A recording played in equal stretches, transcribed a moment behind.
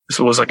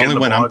So it was like the only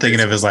one I'm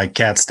thinking of is like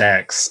Kat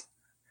Stacks.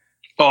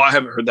 Oh, I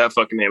haven't heard that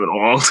fucking name in a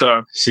long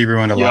time. She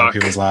ruined a lot of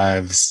people's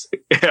lives.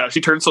 Yeah,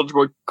 she turned Soulja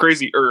Boy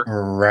crazy.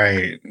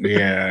 Right.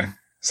 Yeah.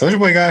 Soulja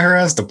Boy got her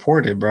ass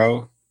deported,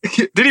 bro.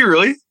 Did he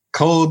really?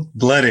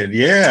 Cold-blooded.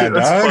 Yeah,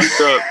 that's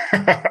fucked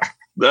up.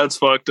 That's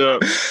fucked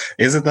up.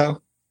 Is it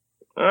though?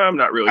 I'm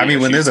not really. I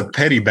mean, when there's a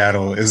petty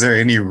battle, is there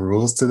any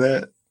rules to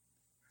that?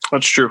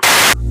 That's true.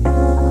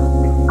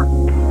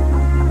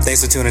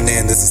 Thanks for tuning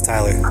in. This is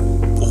Tyler.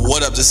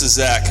 What up? This is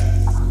Zach.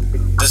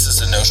 This is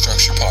the No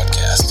Structure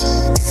Podcast.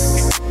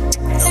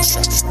 No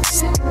Structure.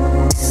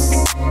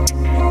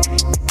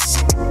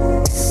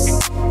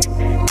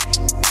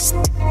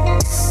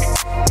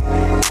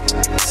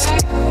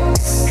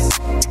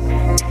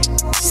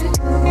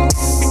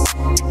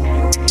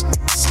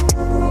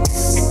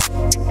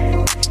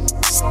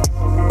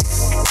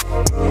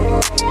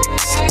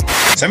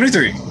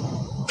 73.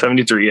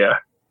 73, yeah.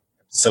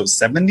 So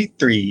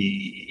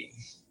 73.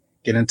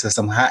 Get into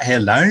some hot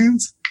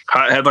headlines.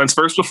 Hot headlines.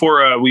 First,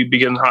 before we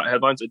begin hot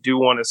headlines, I do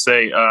want to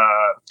say,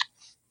 well,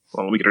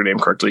 let me get her name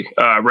correctly.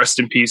 Rest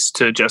in peace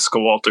to Jessica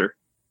Walter.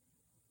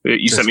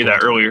 You sent me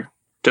that earlier.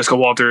 Jessica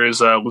Walter is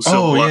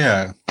Lucille.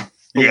 Yeah,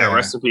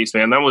 rest in peace,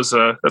 man. That's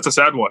a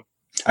sad one.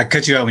 I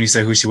cut you out when you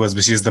said who she was,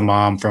 but she's the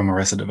mom from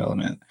Arrested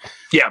Development.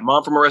 Yeah,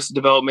 mom from Arrested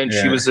Development.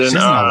 Yeah. She was in a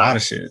lot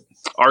of shit.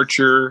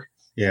 Archer.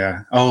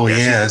 Yeah. Oh,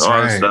 yeah, that's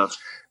right. Stuff.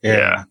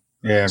 Yeah.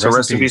 So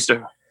rest in peace to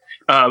her.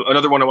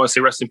 Another one I want to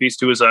say rest in peace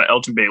to is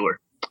Elgin Baylor.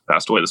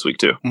 Passed away this week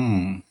too.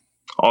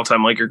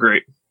 All-time Laker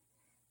great. I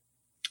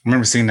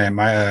remember seeing that.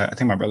 I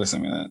think my brother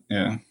sent me that.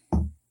 Yeah.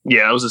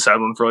 Yeah, it was a sad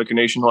one for Laker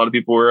Nation. A lot of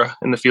people were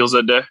in the fields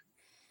that day.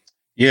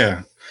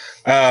 Yeah.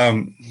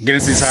 Getting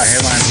into these hot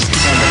headlines.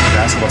 The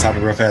basketball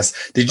topic real fast.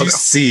 Did you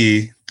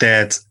see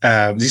that?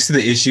 Did you see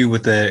the issue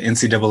with the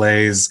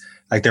NCAA's,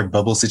 like their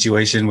bubble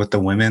situation with the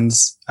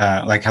women's,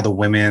 like how the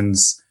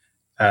women's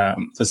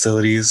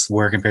facilities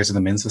were compared to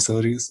the men's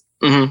facilities?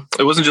 Mm-hmm.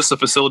 It wasn't just the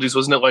facilities.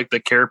 Wasn't it like the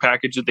care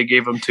package that they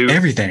gave them too?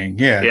 Everything.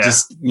 Yeah.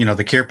 Just,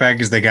 the care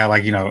package, they got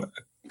like, a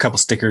couple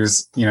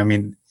stickers, I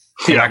mean,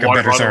 for lack of a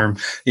better term.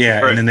 Yeah.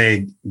 Right. And then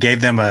they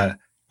gave them a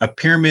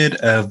pyramid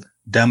of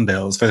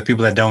dumbbells for the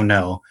people that don't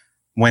know.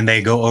 When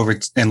they go over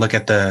and look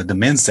at the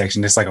men's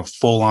section, it's like a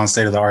full on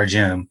state of the art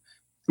gym.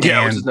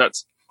 Yeah, which is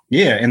nuts.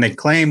 Yeah. And they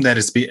claim that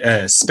it's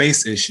a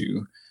space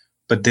issue.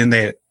 But then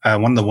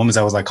one of the women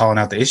that was like calling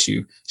out the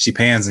issue, she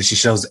pans and she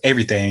shows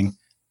everything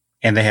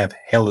and they have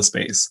hella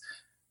space.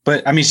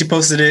 But I mean, she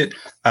posted it.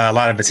 A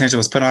lot of attention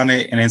was put on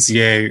it and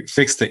NCAA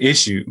fixed the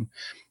issue.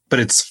 But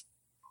it's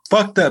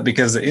fucked up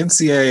because the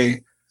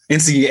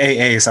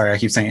NCAA, sorry, I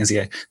keep saying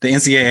NCAA. The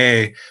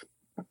NCAA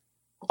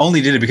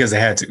only did it because they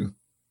had to.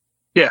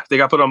 Yeah, they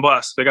got put on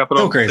blast. They got put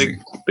on crazy.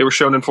 They were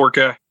shown in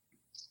 4K.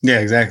 Yeah,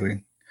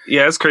 exactly.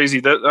 Yeah, it's crazy.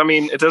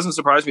 It doesn't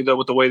surprise me though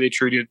with the way they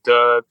treated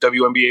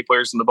WNBA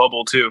players in the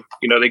bubble too.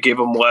 They gave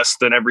them less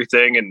than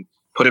everything and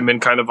put them in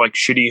kind of like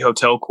shitty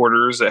hotel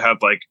quarters that had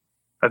like,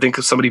 I think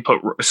somebody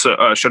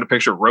showed a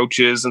picture of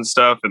roaches and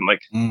stuff and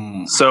like.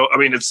 So I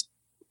mean, it's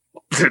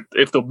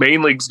if the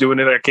main league's doing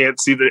it, I can't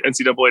see the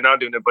NCAA not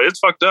doing it, but it's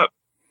fucked up.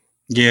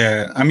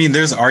 Yeah, I mean,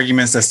 there's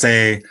arguments that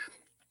say,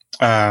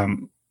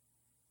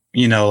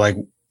 like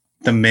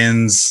the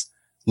men's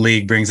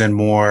league brings in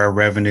more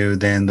revenue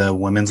than the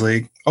women's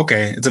league.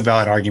 Okay, it's a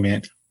valid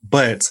argument.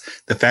 But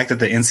the fact that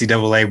the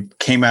NCAA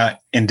came out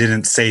and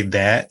didn't say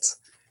that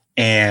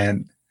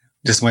and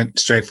just went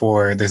straight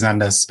for there's not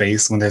enough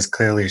space when there's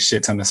clearly a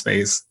shit ton of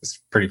space is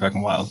pretty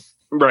fucking wild.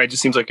 Right. It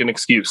just seems like an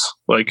excuse.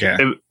 Like,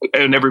 and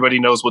everybody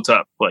knows what's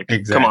up. Like,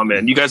 Come on,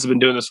 man. You guys have been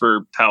doing this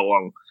for how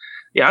long?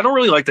 Yeah, I don't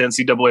really like the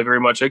NCAA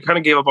very much. I kind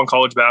of gave up on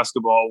college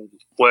basketball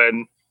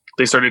when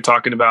they started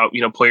talking about,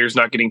 players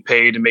not getting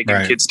paid and making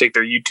kids take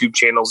their YouTube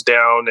channels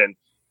down and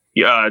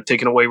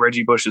taking away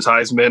Reggie Bush's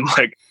Heisman.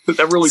 Like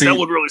that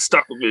one really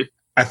stuck with me.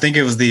 I think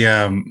it was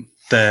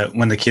the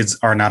when the kids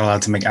are not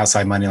allowed to make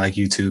outside money like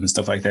YouTube and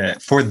stuff like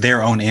that for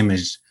their own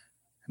image.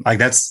 Like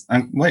that's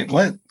wait,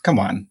 what? Come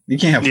on. You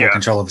can't have full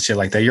control of shit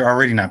like that. You're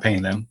already not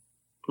paying them.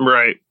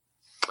 Right.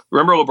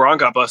 Remember LeBron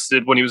got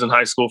busted when he was in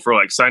high school for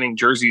like signing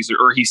jerseys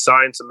or he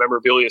signed some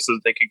memorabilia so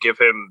that they could give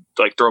him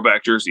like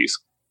throwback jerseys.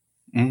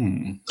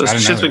 So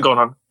shit's been going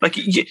on. Like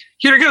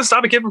you're gonna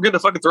stop a kid from getting a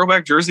fucking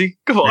throwback jersey?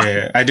 Come on.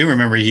 Yeah, I do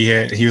remember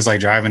he was like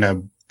driving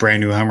a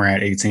brand new Hummer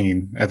at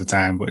 18 at the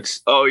time, which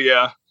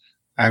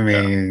I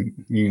mean,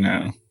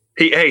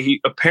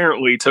 he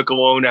apparently took a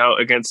loan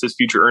out against his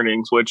future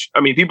earnings, which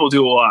I mean people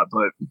do a lot,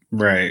 but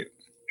right.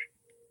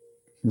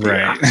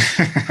 Yeah.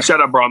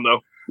 Shout out Braun though.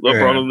 Love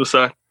Braun on the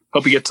side.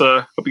 Hope he gets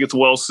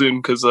well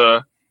soon because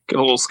getting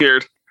a little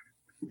scared.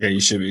 Yeah, you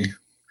should be.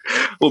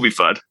 We'll be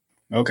fine.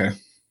 Okay.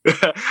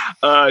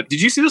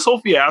 Did you see this whole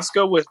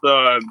fiasco with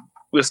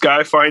this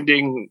guy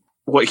finding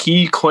what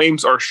he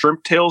claims are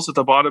shrimp tails at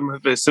the bottom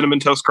of his Cinnamon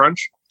Toast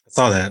Crunch? I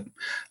saw that.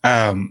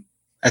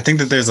 I think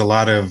that there's a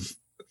lot of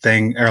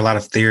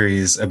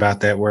theories about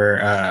that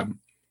where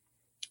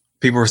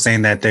people were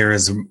saying that there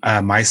is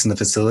mice in the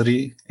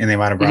facility and they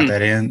might have brought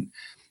that in.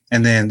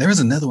 And then there was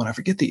another one. I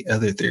forget the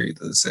other theory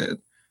that it said.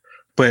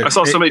 But I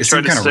saw somebody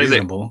try to say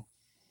reasonable.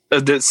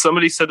 that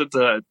somebody said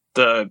that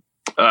the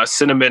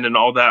cinnamon and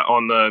all that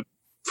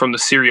from the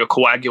cereal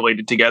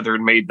coagulated together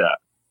and made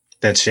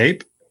that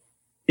shape.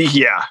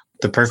 Yeah,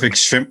 the perfect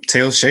shrimp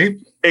tail shape.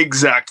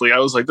 Exactly. I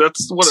was like,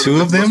 that's one of two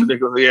of them.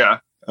 Yeah,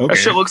 okay. That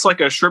shit looks like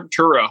a shrimp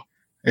churro.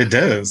 It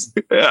does.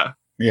 Yeah.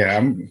 Yeah,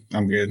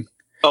 I'm good.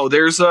 Oh,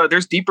 there's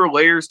deeper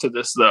layers to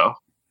this though.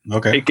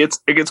 Okay. It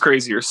gets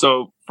crazier.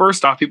 So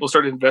first off, people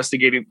started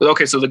investigating.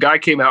 Okay, so the guy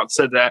came out and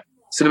said that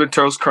Cinnamon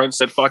Toast Crunch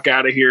said fuck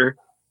out of here,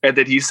 and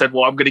then he said,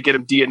 well, I'm going to get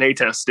him DNA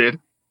tested,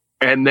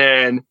 and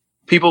then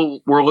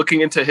people were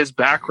looking into his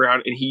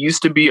background, and he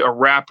used to be a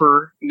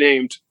rapper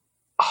named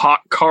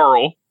Hot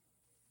Carl.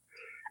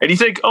 And you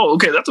think, oh,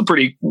 okay, that's a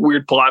pretty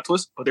weird plot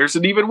twist, but there's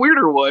an even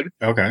weirder one.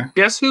 Okay.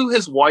 Guess who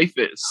his wife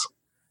is?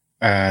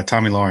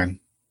 Tommy Lauren.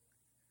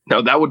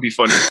 No, that would be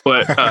funny,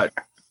 but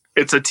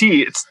it's a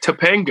T. It's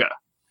Topanga.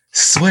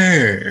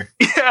 Swear.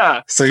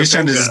 Yeah. So he's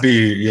trying to just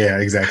be, yeah,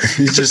 exactly.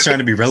 He's just trying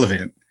to be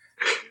relevant.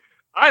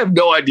 I have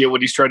no idea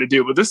what he's trying to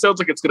do, but this sounds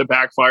like it's going to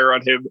backfire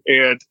on him.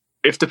 And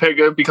if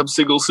Topanga becomes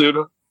single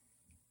soon,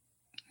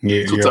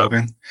 yeah, you're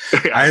open.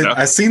 Yeah,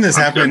 I seen this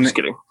happen. I'm just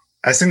kidding.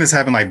 I seen this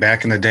happen like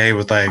back in the day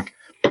with like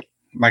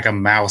a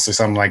mouse or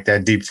something like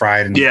that, deep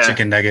fried in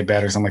chicken nugget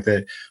batter or something like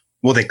that.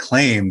 Well, they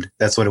claimed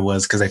that's what it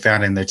was because they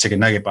found it in their chicken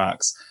nugget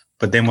box.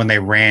 But then when they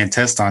ran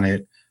tests on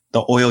it,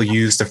 the oil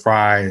used to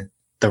fry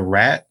the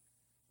rat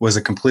was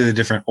a completely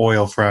different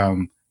oil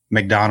from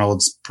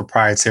McDonald's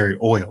proprietary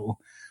oil.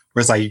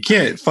 Where it's like, you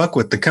can't fuck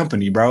with the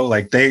company, bro.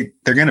 Like they're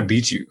going to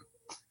beat you.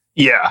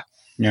 Yeah.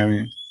 You know what I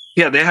mean?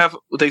 Yeah,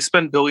 they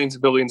spend billions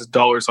and billions of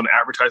dollars on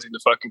advertising to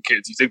fucking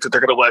kids. You think that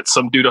they're going to let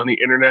some dude on the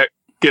internet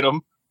get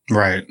them?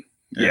 Right.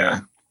 Yeah.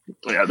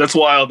 Yeah, that's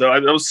wild, though.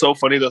 That was so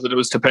funny, though, that it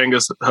was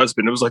Topanga's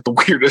husband. It was like the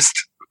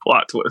weirdest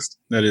plot twist.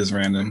 That is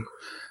random.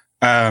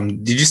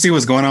 Did you see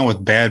what's going on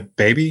with Bad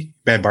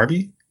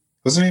Barbie?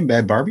 What's her name?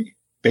 Bad Barbie?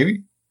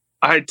 Baby?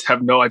 I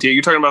have no idea.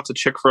 You're talking about the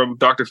chick from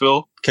Dr.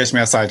 Phil? Catch Me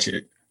Outside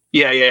chick.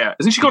 Yeah.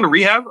 Isn't she going to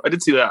rehab? I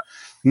did see that.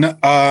 No,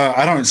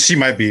 I don't. She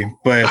might be,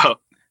 but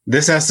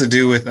this has to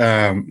do with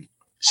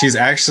she's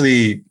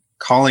actually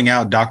calling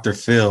out Dr.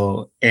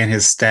 Phil and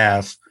his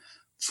staff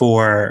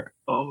for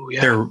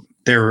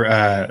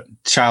their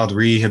child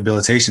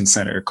rehabilitation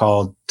center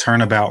called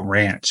Turnabout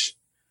Ranch,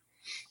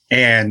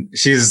 and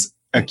she's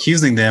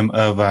accusing them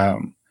of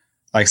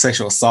like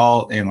sexual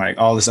assault and like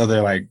all this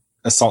other like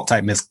assault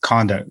type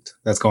misconduct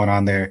that's going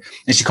on there.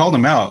 And she called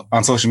them out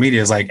on social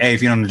media. It's like, hey,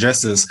 if you don't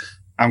address this,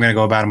 I'm going to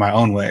go about it my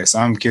own way. So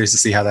I'm curious to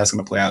see how that's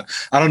going to play out.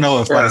 I don't know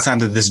if by the time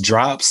that this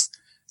drops,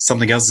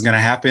 something else is going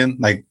to happen.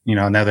 Like, you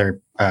know, another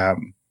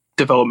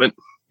development.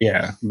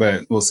 Yeah,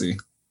 but we'll see.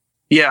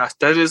 Yeah,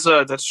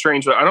 that's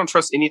strange. But I don't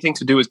trust anything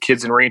to do with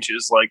kids and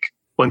ranches. Like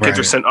when kids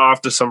are sent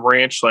off to some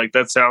ranch, like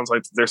that sounds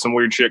like there's some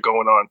weird shit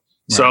going on.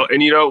 Right. So,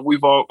 and you know,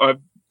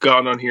 I've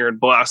gone on here and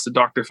blasted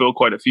Dr. Phil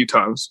quite a few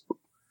times.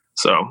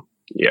 So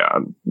yeah,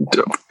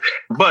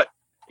 but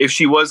if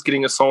she was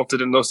getting assaulted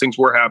and those things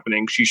were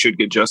happening, she should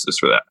get justice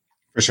for that.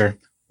 For sure.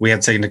 We have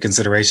to take into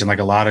consideration, like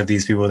a lot of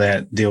these people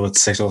that deal with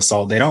sexual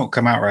assault, they don't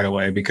come out right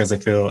away because they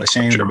feel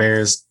ashamed,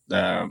 embarrassed,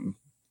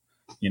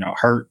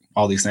 hurt,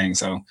 all these things.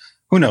 So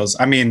who knows?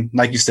 I mean,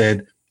 like you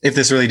said, if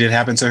this really did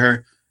happen to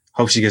her,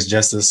 hope she gets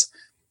justice.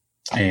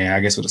 And I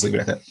guess we'll just leave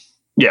it at that.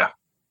 Yeah.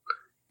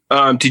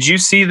 Did you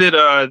see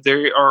that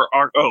there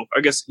are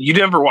I guess you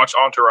never watched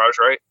Entourage,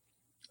 right?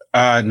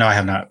 No, I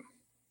have not.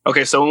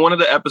 Okay, so in one of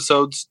the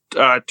episodes,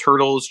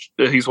 Turtles,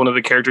 he's one of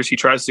the characters. He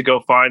tries to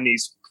go find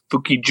these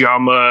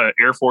Fukuyama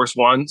Air Force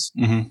Ones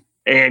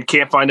and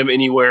can't find them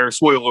anywhere.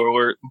 Spoiler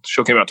alert, the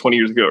show came out 20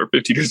 years ago or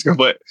 15 years ago.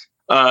 But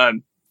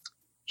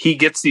he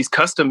gets these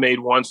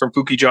custom-made ones from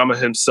Fukuyama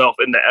himself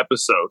in the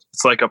episode.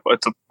 It's like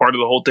it's a part of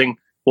the whole thing.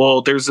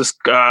 Well, there's this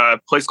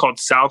place called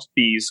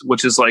Southby's,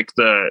 which is like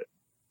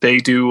they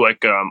do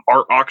like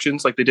art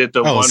auctions, like they did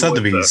the one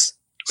Sotheby's.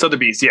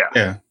 Sotheby's, yeah.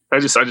 Yeah. I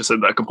just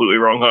said that completely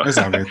wrong, huh? That's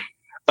not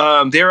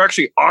good. They're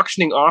actually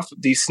auctioning off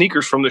these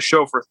sneakers from the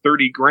show for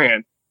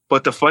 $30,000.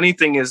 But the funny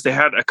thing is they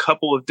had a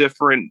couple of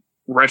different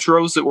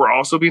retros that were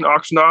also being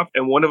auctioned off.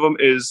 And one of them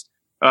is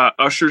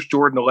Usher's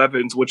Jordan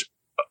 11s, which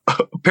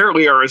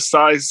apparently are a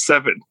size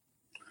 7.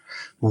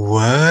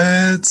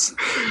 What?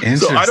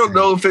 So I don't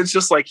know if it's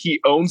just like he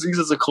owns these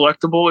as a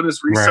collectible and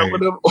is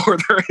reselling them, or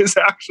they're his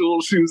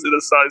actual shoes in a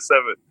size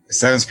 7. It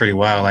sounds pretty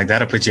wild. Like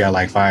that'll put you at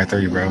like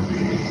 530, bro.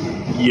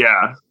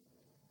 Yeah.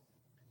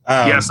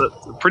 So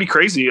pretty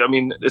crazy. I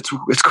mean,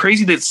 it's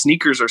crazy that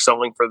sneakers are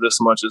selling for this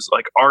much as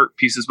like art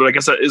pieces, but I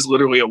guess that is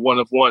literally a one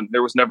of one.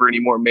 There was never any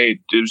more made.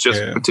 It was just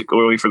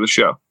particularly for the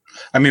show.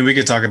 I mean, we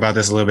could talk about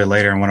this a little bit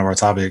later in one of our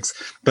topics,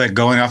 but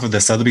going off of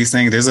the Sotheby's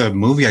thing, there's a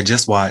movie I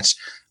just watched.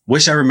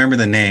 Wish I remember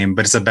the name,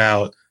 but it's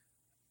about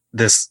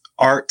this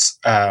art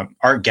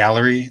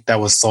gallery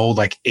that was sold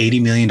like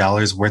 $80 million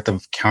worth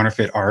of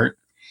counterfeit art.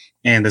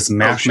 And this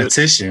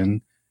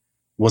mathematician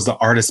was the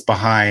artist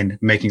behind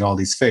making all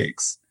these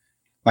fakes.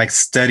 Like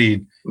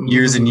studied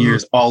years and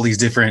years, all these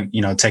different,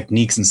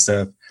 techniques and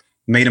stuff,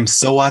 made them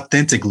so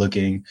authentic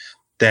looking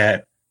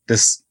that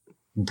this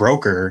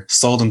broker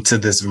sold them to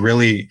this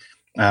really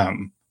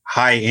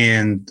high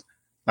end,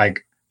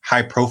 like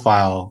high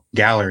profile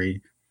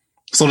gallery.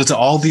 Sold it to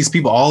all these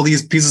people, all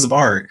these pieces of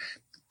art,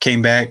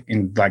 came back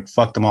and like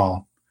fucked them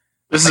all.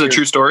 This is a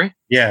true story?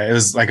 Yeah, it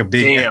was like a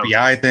big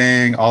FBI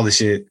thing, all the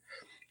shit.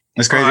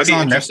 It's crazy. It's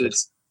on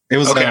Netflix. It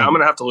was okay. I'm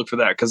gonna have to look for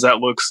that because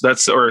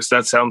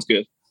that sounds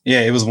good.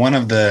 Yeah, it was one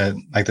of the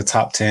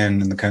top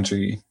 10 in the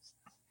country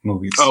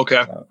movies. Oh,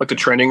 okay, like the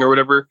trending or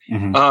whatever.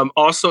 Mm-hmm.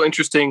 Also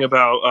interesting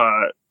about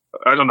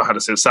I don't know how to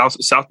say it.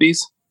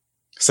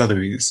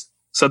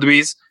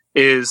 Sotheby's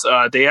is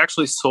they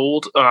actually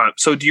sold.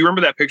 So do you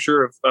remember that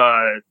picture of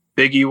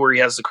Biggie where he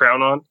has the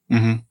crown on?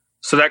 Mm-hmm.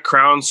 So that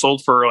crown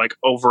sold for like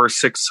over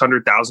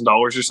 $600,000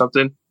 or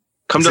something.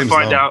 Come to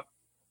find out,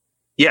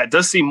 yeah, it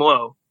does seem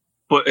low,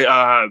 but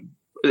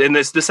and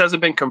this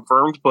hasn't been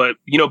confirmed. But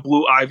you know,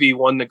 Blue Ivy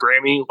won the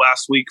Grammy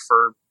last week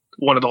for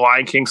one of the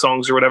Lion King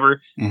songs or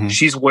whatever. Mm-hmm.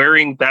 She's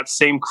wearing that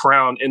same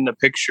crown in the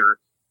picture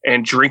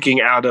and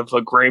drinking out of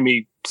a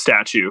Grammy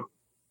statue.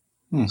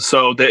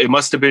 So it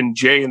must have been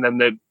Jay and them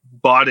that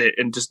bought it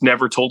and just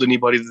never told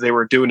anybody that they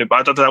were doing it. But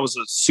I thought that was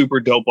a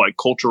super dope, like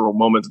cultural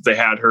moment that they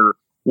had her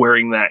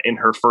wearing that in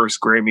her first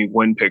Grammy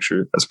win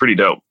picture. That's pretty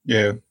dope.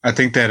 Yeah. I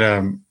think that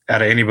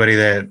out of anybody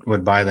that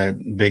would buy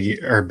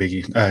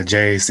that,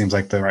 Jay seems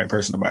like the right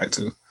person to buy it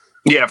too.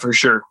 Yeah, for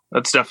sure.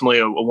 That's definitely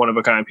a one of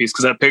a kind piece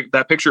because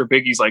that picture of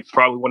Biggie's like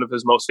probably one of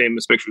his most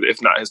famous pictures, if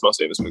not his most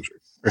famous picture.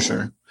 For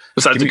sure.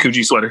 Besides the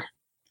Coogee sweater.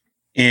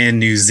 In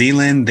New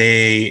Zealand,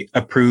 they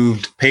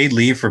approved paid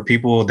leave for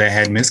people that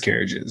had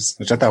miscarriages,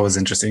 which I thought was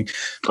interesting.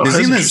 New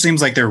Zealand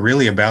seems like they're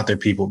really about their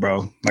people,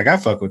 bro. Like I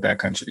fuck with that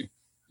country.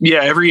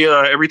 Yeah,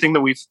 everything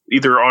that we've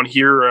either on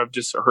here or I've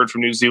just heard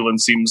from New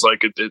Zealand seems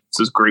like it's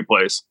a great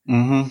place.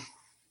 Mm-hmm.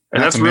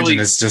 And that's really,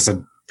 it's just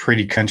a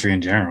pretty country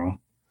in general.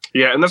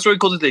 Yeah, and that's really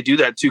cool that they do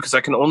that too, because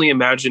I can only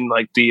imagine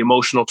like the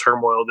emotional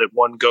turmoil that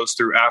one goes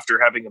through after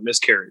having a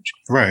miscarriage.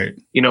 Right.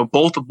 You know,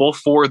 both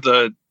for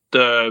the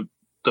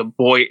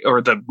boy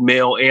or the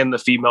male and the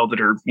female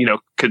that are, you know,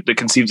 that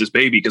conceives this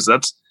baby, because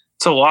it's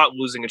a lot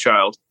losing a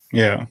child.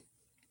 Yeah,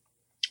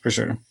 for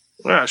sure.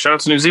 Yeah, shout out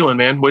to New Zealand,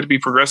 man. Way to be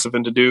progressive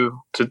and to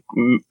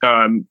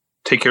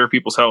take care of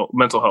people's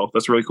mental health.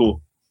 That's really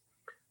cool.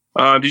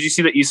 Did you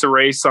see that Issa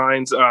Rae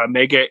signs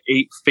mega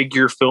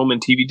 8-figure film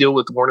and TV deal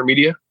with Warner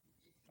Media?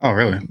 Oh,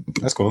 really?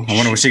 That's cool. I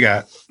wonder what she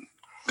got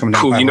coming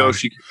down. Cool. You know,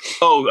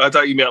 I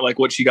thought you meant like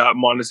what she got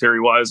monetary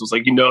wise. It was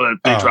like, you know, that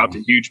they dropped a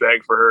huge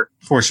bag for her.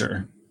 For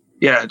sure.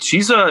 Yeah,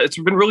 it's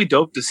been really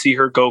dope to see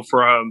her go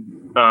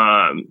from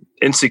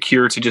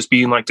Insecure to just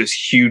being like this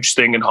huge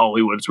thing in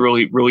Hollywood. It's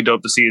really, really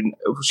dope to see. And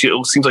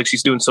it seems like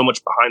she's doing so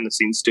much behind the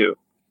scenes too.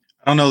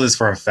 I don't know this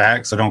for a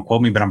fact, so don't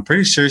quote me, but I'm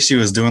pretty sure she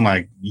was doing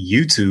like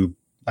YouTube,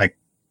 like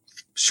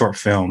short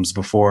films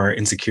before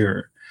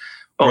Insecure.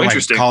 Oh, or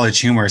interesting. Like College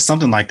Humor,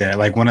 something like that.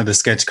 Like one of the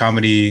sketch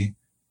comedy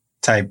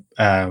type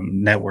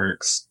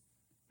networks.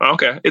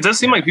 Okay. It does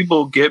seem like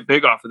people get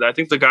big off of that. I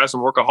think the guys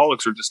from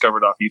Workaholics are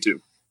discovered off YouTube.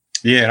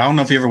 Yeah, I don't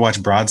know if you ever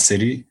watched Broad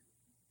City.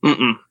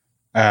 Mm-mm.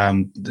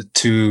 The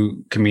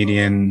two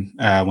comedian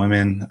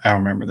women, I don't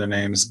remember their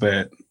names,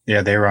 but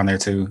yeah, they were on there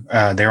too.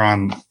 They're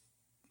on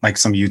like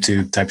some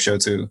YouTube type show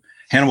too.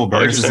 Hannibal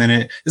Buress is in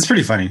it. It's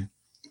pretty funny.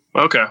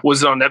 Okay.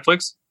 Was it on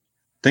Netflix?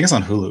 I think it's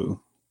on Hulu.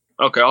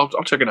 Okay, I'll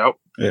check it out.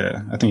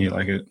 Yeah, I think you'd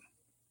like it.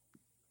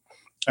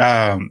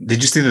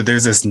 Did you see that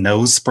there's this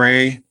nose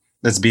spray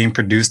that's being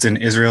produced in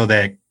Israel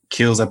that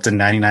kills up to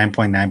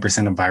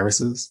 99.9% of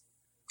viruses?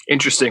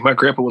 Interesting. My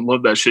grandpa would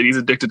love that shit. He's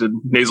addicted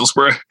to nasal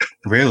spray.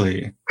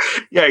 Really?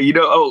 Yeah, you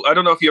know. I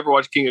don't know if you ever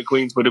watched King of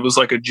Queens, but it was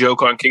like a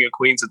joke on King of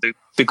Queens that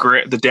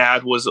the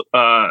dad was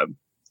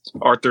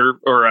Arthur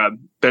or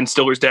Ben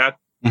Stiller's dad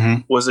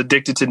was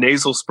addicted to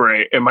nasal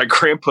spray, and my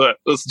grandpa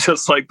was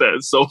just like that.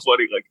 It's so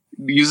funny. Like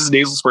he uses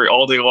nasal spray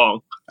all day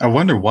long. I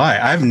wonder why.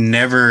 I've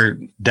never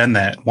done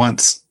that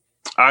once.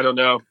 I don't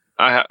know.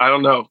 I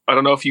don't know. I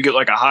don't know if you get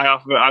like a high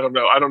off of it. I don't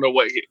know. I don't know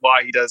why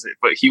he does it,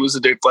 but he was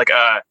addicted. Like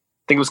I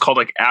think it was called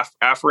like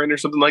Afrin or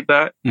something like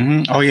that.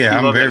 Mm-hmm. Oh yeah,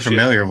 I'm very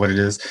familiar with what it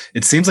is.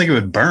 It seems like it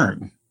would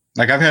burn.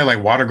 Like I've had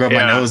like water go up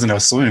my nose in a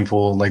swimming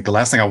pool. Like the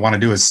last thing I want to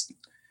do is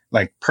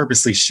like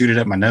purposely shoot it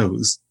up my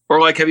nose. Or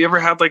like, have you ever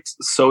had like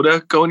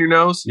soda go in your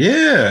nose?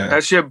 Yeah,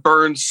 that shit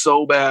burns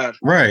so bad.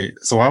 Right.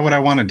 So why would I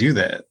want to do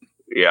that?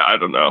 Yeah, I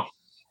don't know.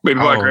 Maybe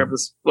my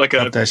grandpa's like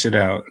cut that shit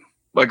out.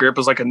 My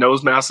grandpa's like a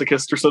nose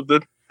masochist or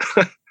something.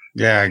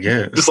 Yeah, I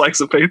guess. Just likes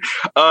the pain.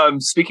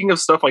 Speaking of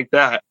stuff like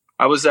that,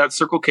 I was at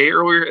Circle K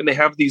earlier, and they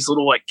have these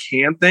little like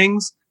can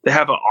things that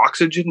have an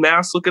oxygen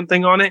mask looking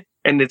thing on it,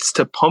 and it's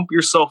to pump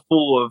yourself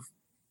full of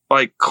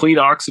like clean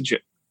oxygen.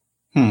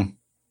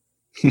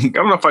 I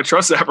don't know if I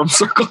trust that from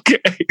Circle K.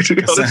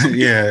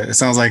 Yeah, it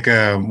sounds like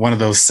one of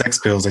those sex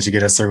pills that you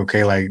get at Circle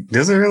K. Like,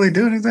 does it really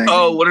do anything?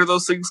 Oh, what are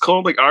those things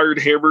called? Like Iron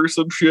Hammer or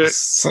some shit?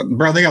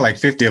 Bro, they got like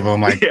 50 of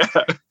them. Like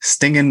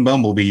stinging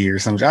bumblebee or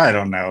something. I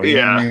don't know. You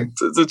know what I mean?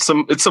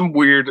 It's some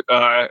weird,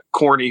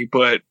 corny,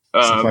 but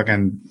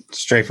fucking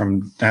straight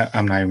from.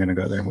 I'm not even gonna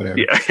go there. Whatever.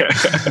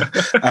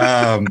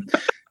 Yeah.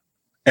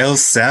 El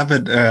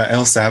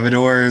Salvador's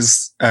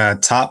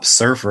top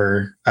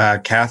surfer,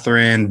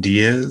 Catherine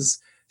Diaz,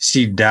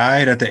 she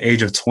died at the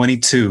age of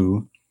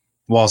 22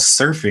 while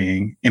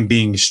surfing and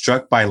being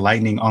struck by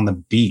lightning on the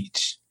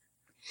beach.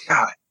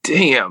 God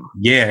damn.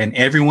 Yeah, and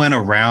everyone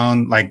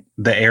around like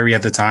the area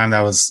at the time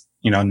that was,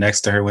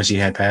 next to her when she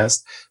had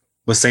passed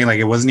was saying like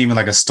it wasn't even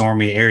like a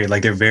stormy area.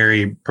 Like they're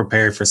very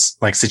prepared for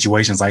like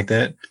situations like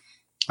that.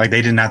 Like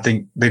they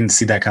didn't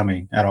see that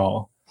coming at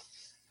all.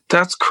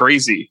 That's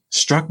crazy.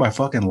 Struck by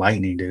fucking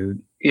lightning, dude.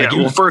 Yeah, like,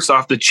 well, first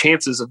off, the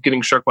chances of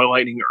getting struck by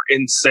lightning are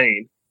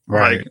insane.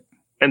 Right. Like,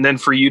 and then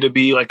for you to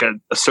be like a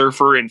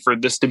surfer and for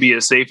this to be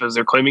as safe as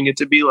they're claiming it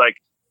to be, like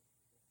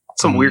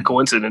some weird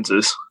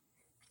coincidences.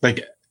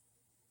 Like,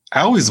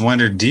 I always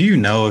wonder, do you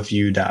know if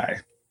you die?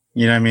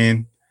 You know what I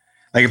mean?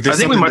 Like, if I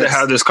think we might have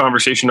had this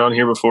conversation on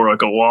here before,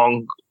 like a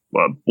long,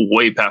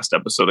 way past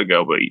episode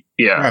ago, but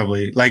yeah.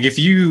 Probably. Like if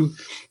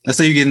let's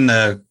say you get in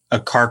a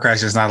car crash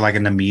that's not like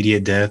an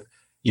immediate death,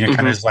 kind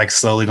of just like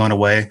slowly going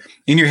away.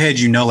 In your head,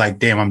 like,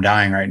 damn, I'm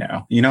dying right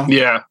now,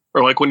 Yeah.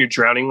 Or like when you're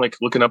drowning, like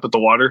looking up at the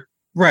water.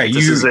 Right.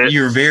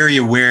 You're very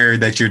aware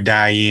that you're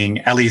dying,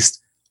 at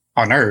least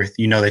on Earth,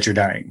 that you're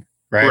dying.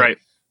 Right. Right.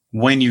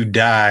 When you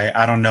die,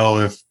 I don't know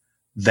if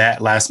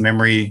that last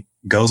memory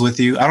goes with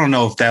you. I don't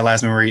know if that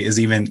last memory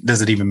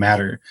does it even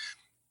matter?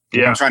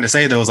 Yeah. What I'm trying to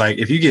say though is like,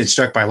 if you get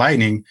struck by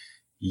lightning,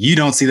 you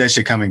don't see that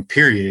shit coming,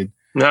 period.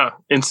 No,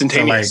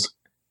 instantaneous. So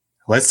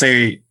like, let's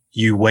say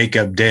you wake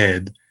up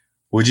dead.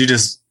 Would you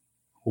just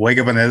wake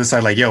up on the other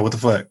side like, yo, what the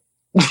fuck?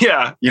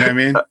 Yeah. You know what I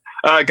mean?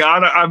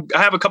 God,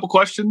 I have a couple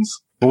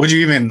questions. But would you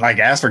even like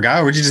ask for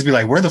God? Or would you just be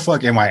like, where the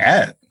fuck am I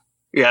at?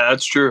 Yeah,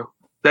 that's true.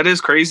 That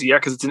is crazy. Yeah,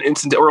 because it's an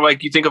instant. Or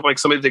like you think of like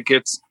somebody that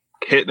gets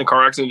hit in a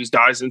car accident and just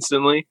dies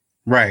instantly.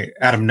 Right.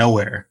 Out of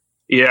nowhere.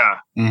 Yeah.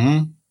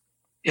 Mm-hmm.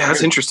 Yeah,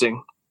 that's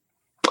interesting.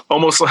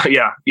 Almost like,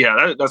 yeah,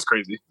 that's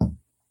crazy.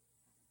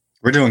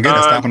 We're doing good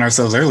at stopping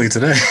ourselves early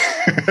today.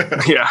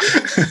 Yeah.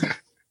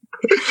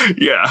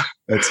 Yeah.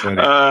 That's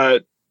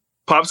funny.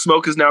 Pop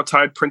Smoke has now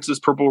tied Prince's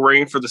Purple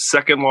Rain for the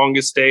second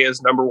longest day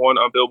as #1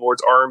 on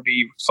Billboard's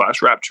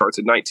R&B/rap charts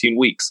at 19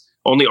 weeks.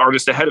 Only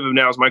artist ahead of him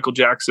now is Michael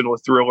Jackson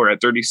with Thriller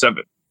at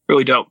 37.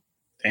 Really dope.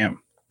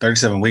 Damn.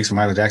 37 weeks for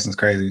Michael Jackson's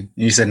crazy.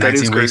 You said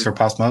 19 weeks for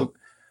Pop Smoke?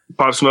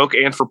 Pop Smoke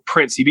and for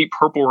Prince. He beat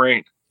Purple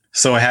Rain.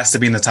 So it has to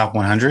be in the top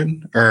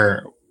 100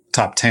 or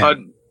top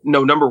 10?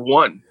 No,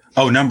 #1.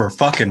 Oh, number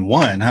fucking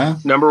 1, huh?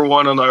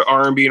 #1 on the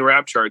R&B and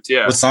rap charts,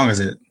 yeah. What song is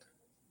it?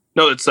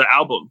 No, it's the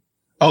album.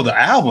 Oh, the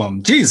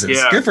album. Jesus.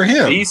 Yeah. Good for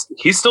him. He's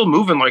still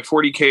moving like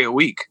 40K a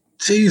week.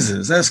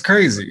 Jesus, that's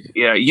crazy.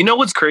 Yeah. You know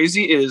what's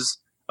crazy is,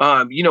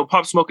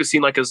 Pop Smoke is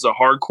seen like as a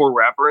hardcore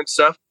rapper and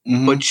stuff,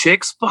 but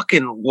chicks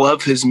fucking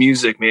love his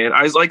music, man.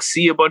 I like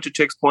see a bunch of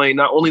chicks playing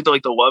not only the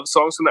love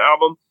songs from the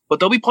album, but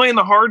they'll be playing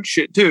the hard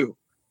shit too.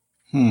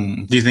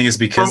 Do you think it's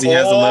because he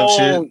has the love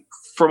shit?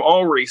 From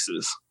all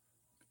races.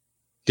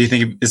 Do you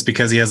think it's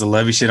because he has the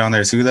lovey shit on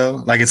there too,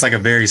 though? Like it's like a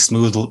very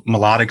smooth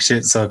melodic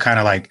shit, so it kind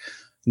of like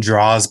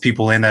draws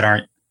people in that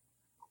aren't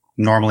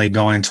normally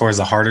going towards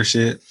the harder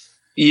shit.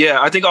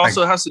 Yeah, I think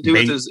also it has to do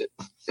with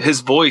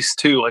his voice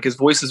too. Like his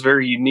voice is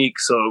very unique,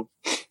 so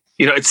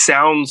it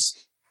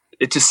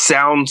just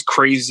sounds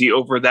crazy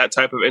over that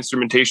type of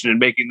instrumentation and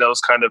making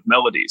those kind of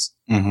melodies.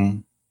 Mm-hmm.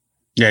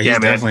 Yeah, he's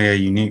definitely a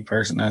unique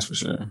person, that's for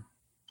sure.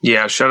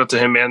 Yeah, shout out to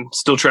him, man.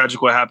 Still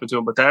tragic what happened to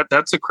him, but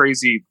that's a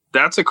crazy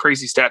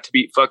stat to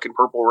beat fucking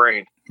Purple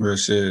Rain. Real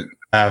shit.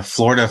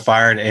 Florida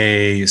fired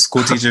a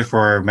school teacher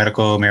for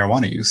medical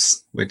marijuana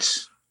use, which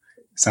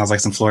sounds like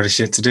some Florida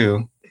shit to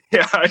do.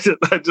 Yeah, I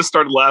just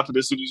started laughing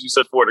as soon as you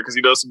said Florida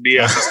because some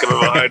BS is coming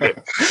behind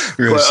it.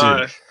 Real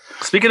shit.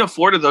 Speaking of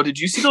Florida, though, did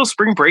you see those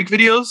spring break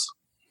videos?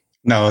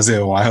 No, is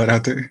it wild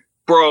out there?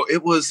 Bro,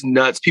 it was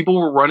nuts. People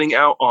were running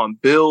out on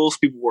bills.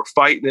 People were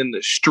fighting in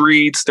the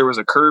streets. There was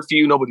a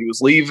curfew. Nobody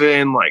was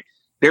leaving. Like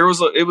it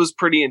was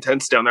pretty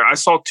intense down there. I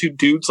saw two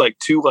dudes, I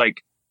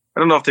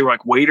don't know if they were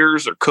like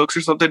waiters or cooks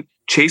or something,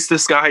 chase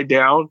this guy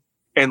down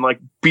and like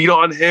beat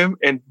on him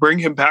and bring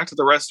him back to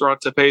the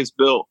restaurant to pay his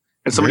bill.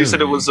 And somebody said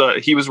it was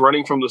he was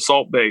running from the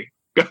Salt Bay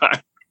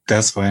guy.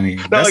 That's funny.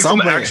 Not like some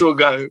actual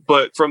guy,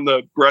 but from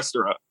the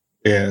restaurant.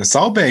 Yeah,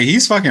 Salt Bay,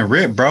 he's fucking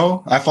ripped,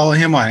 bro. I follow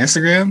him on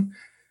Instagram.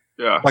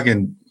 Yeah,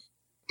 fucking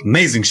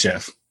amazing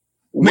chef.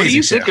 What do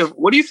you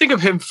think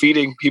of him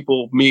feeding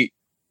people meat?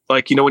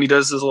 Like, when he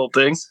does his little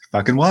thing?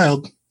 Fucking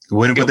wild.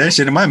 Wouldn't put that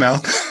shit in my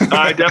mouth.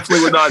 I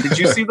definitely would not. Did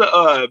you see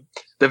the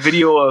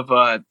video of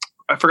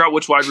I forgot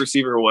which wide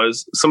receiver it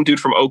was? Some dude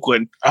from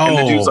Oakland. Oh, and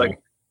the dude's like,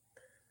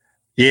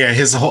 yeah,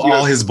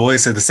 all his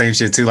boys said the same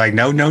shit too. Like,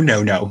 no. No,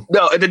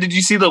 and then did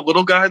you see the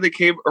little guy that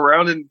came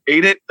around and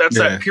ate it? That's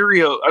that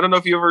Perio. I don't know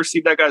if you ever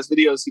seen that guy's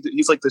videos.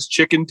 He's like this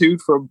chicken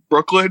dude from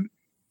Brooklyn.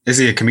 Is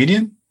he a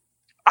comedian?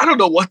 I don't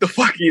know what the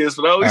fuck he is,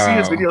 but I always see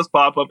his videos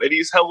pop up, and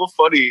he's hella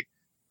funny.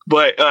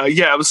 But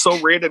it was so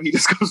random. He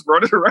just goes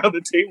running around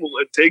the table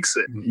and takes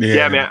it.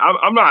 Yeah, man.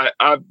 I'm not.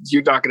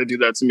 You're not going to do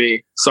that to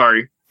me.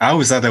 Sorry. I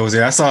always thought that was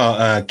it. I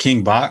saw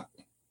King Bach,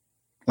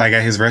 like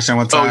at his restaurant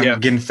one time,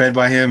 getting fed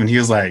by him, and he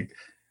was like,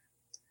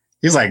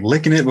 He's like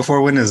licking it before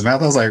it went in his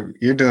mouth. I was like,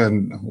 you're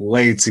doing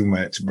way too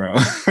much, bro.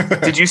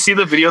 Did you see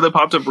the video that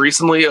popped up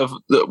recently of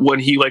when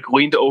he like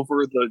leaned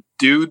over the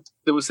dude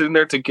that was sitting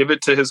there to give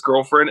it to his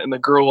girlfriend, and the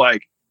girl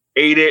like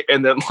ate it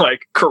and then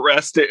like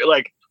caressed it?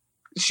 Like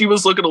she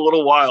was looking a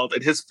little wild,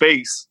 and his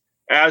face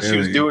as she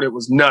was doing it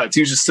was nuts.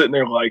 He was just sitting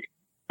there like,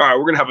 all right,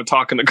 we're gonna have a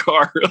talk in the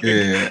car. Like,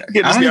 yeah,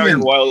 just be out here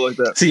wild like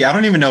that. See, I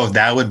don't even know if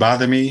that would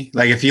bother me.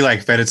 Like if he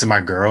like fed it to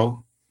my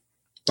girl.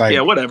 Like,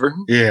 yeah, whatever.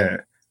 Yeah.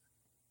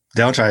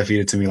 Don't try to feed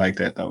it to me like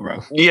that, though, bro.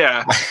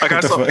 Yeah, like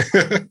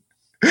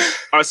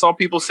I saw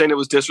people saying it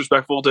was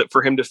disrespectful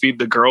for him to feed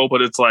the girl,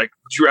 but it's like,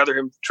 would you rather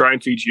him try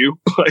and feed you?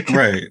 Like,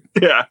 right?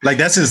 Yeah, like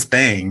that's his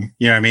thing.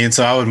 You know what I mean?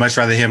 So I would much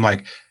rather him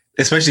like,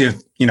 especially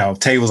if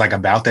Tay was like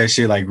about that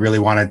shit, like really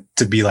wanted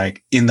to be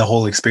like in the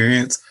whole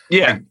experience.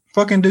 Yeah, like,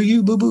 fucking do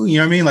you, boo boo? You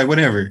know what I mean? Like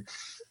whatever.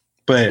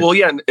 But well,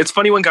 yeah, it's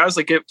funny when guys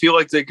like feel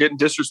like they're getting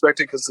disrespected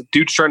because the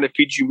dude's trying to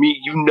feed you meat.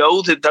 You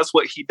know that's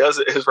what he does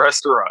at his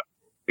restaurant.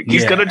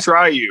 He's gonna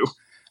try you.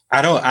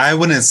 I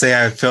wouldn't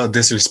say I felt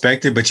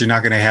disrespected, but you're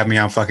not gonna have me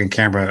on fucking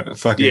camera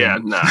fucking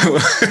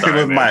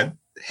with my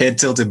head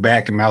tilted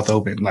back and mouth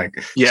open. Like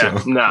nah. You know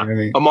what I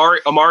mean?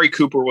 Amari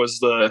Cooper was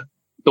the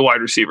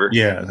wide receiver.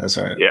 Yeah, that's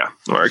right. Yeah,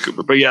 Amari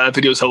Cooper. But yeah, that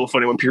video is hella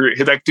funny when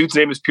that dude's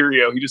name is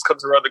Pirio. He just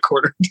comes around the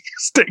corner and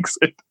stakes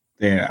it.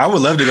 Yeah, I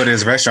would love to go to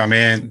his restaurant,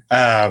 man.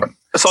 I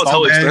saw it's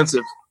hella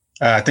expensive.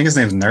 I think his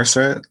name's Nurse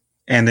Red,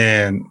 and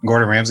then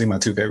Gordon Ramsay, my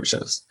two favorite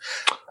chefs.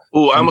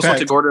 Oh, I almost went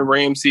to Gordon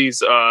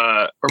Ramsay's,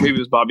 or maybe it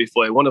was Bobby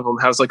Flay. One of them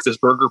has like this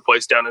burger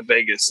place down in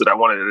Vegas that I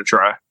wanted to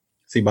try.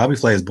 See, Bobby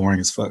Flay is boring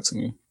as fuck to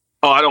me.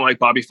 Oh, I don't like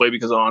Bobby Flay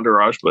because of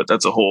Entourage, but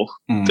that's a whole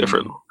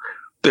different.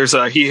 There's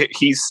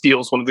he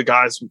steals one of the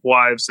guy's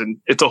wives, and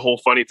it's a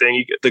whole funny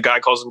thing. The guy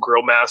calls him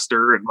Grill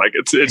Master, and like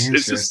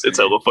it's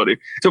hella funny.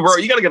 So, bro,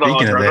 you got to get on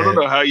Entourage. I don't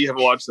know how you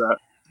haven't watched that.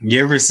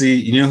 You ever see?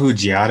 You know who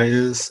Giada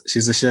is?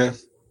 She's a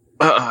chef.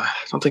 I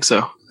don't think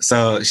so.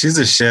 So she's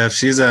a chef.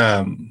 She's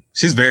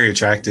very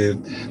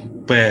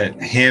attractive, but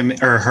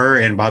her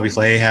and Bobby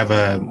Flay have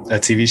a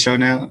TV show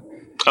now.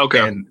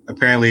 Okay. And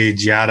apparently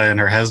Giada and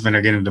her husband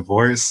are getting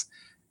divorced.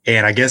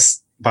 And I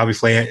guess Bobby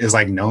Flay is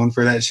like known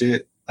for that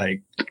shit.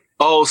 Like,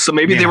 oh, so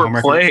maybe they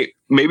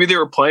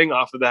were playing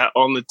off of that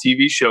on the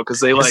TV show because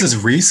they this is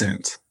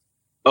recent.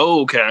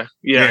 Oh, okay.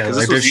 Yeah, because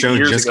like their show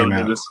just came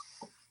out.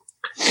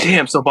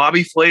 Damn, so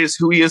Bobby Flay is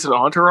who he is in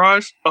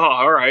Entourage? Oh,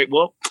 all right.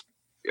 Well,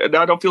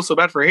 now I don't feel so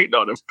bad for hating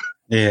on him.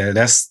 Yeah,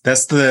 that's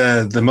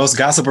the most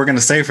gossip we're going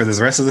to say for this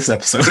rest of this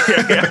episode.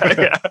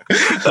 yeah.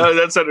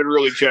 That sounded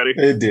really chatty.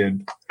 It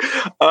did.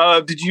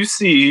 Did you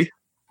see?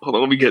 Hold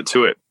on, let me get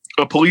to it.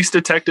 A police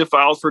detective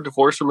filed for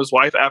divorce from his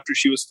wife after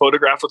she was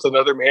photographed with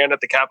another man at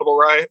the Capitol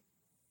riot.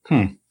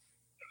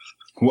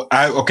 Well,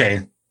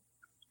 okay.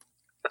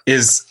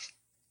 Is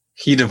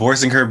he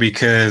divorcing her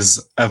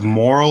because of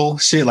moral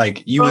shit?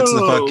 Like you went to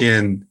the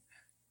fucking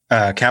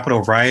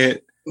Capitol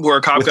riot where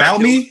a cop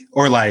without me,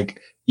 or like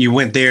you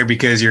went there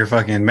because you're a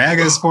fucking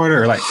MAGA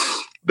supporter, or like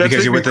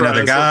because you're with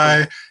another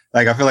guy?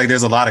 Like I feel like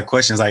there's a lot of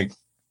questions. Like,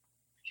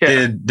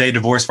 did they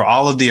divorce for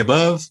all of the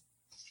above?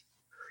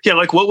 Yeah,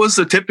 like what was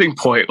the tipping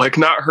point? Like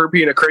not her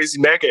being a crazy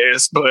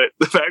MAGA-ist, but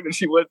the fact that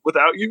she went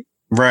without you?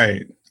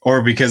 Right.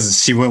 Or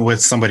because she went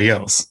with somebody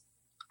else.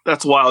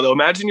 That's wild though.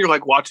 Imagine you're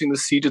like watching the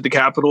siege of the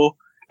Capitol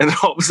and then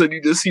all of a sudden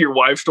you just see your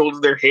wife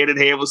strolled there hand in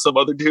hand with some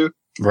other dude.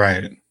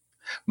 Right.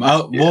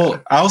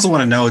 Well, I also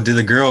want to know, did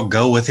the girl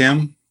go with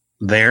him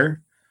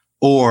there?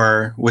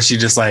 Or was she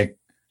just like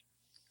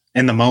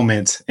in the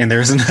moment and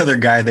there's another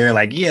guy there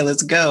like, yeah,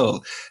 let's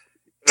go.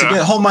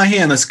 Hold my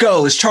hand, let's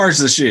go, let's charge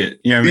the shit.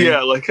 You know what I mean?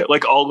 Yeah,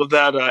 like all of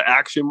that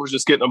action was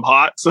just getting them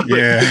hot. So they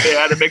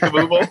had to make a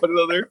move on one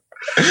another.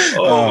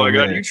 Oh my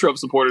God, you Trump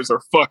supporters are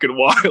fucking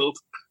wild.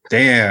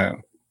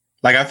 Damn.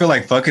 Like I feel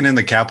like fucking in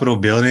the Capitol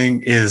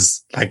building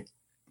is like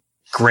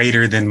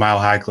greater than Mile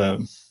High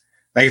Club.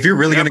 Like if you're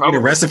really gonna get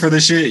arrested for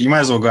this shit, you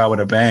might as well go out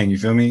with a bang. You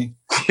feel me?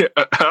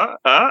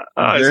 I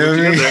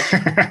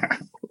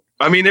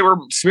mean, they were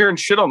smearing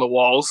shit on the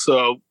walls,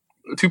 so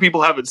two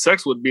people having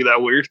sex wouldn't be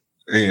that weird.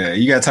 Yeah,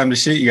 you got time to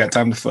shit, you got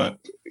time to fuck.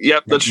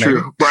 Yep, that's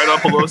true. Right on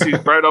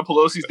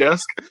Pelosi's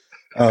desk.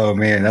 Oh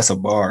man, that's a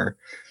bar.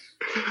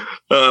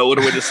 What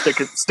a way to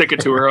stick it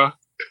to her, huh?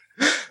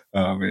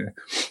 Oh man.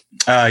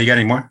 You got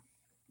any more?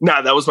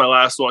 Nah, that was my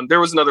last one. There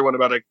was another one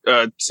about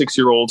a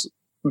 6-year-old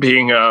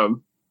being a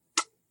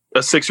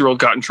 6-year-old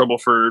got in trouble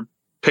for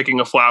picking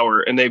a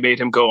flower, and they made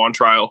him go on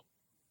trial.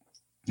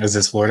 Is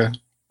this Florida?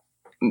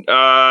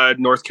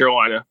 North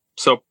Carolina.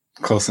 So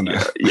close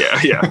enough.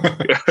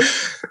 Yeah.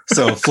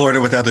 So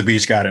Florida without the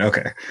beach, got it.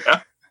 Okay.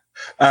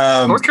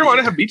 North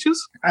Carolina have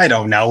beaches? I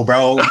don't know,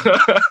 bro.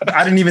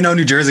 I didn't even know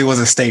New Jersey was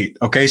a state.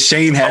 Okay,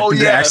 Shane had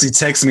to actually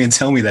text me and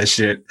tell me that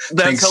shit.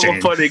 That's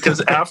hella funny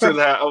because after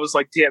that, I was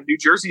like, "Damn, New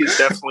Jersey is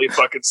definitely a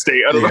fucking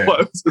state." I don't know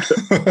what.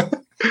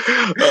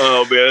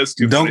 Oh man, that's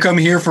too don't funny. Come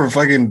here for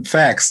fucking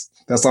facts.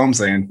 That's all I'm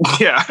saying.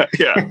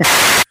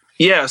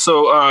 Yeah.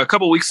 So a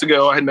couple weeks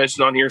ago, I had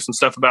mentioned on here some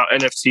stuff about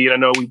NFT, and I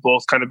know we've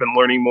both kind of been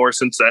learning more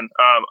since then.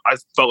 I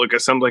felt like I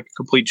sounded like a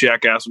complete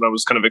jackass when I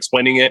was kind of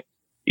explaining it.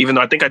 even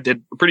though I think I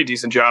did a pretty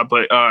decent job.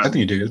 But I think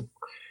you did.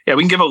 Yeah,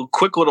 we can give a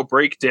quick little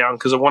breakdown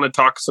because I want to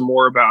talk some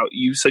more about.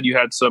 You said you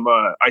had some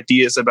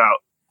ideas about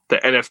the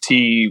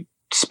NFT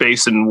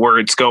space and where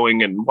it's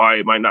going and why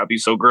it might not be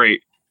so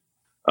great.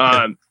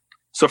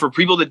 So for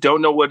people that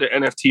don't know what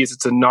an NFT is,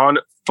 it's a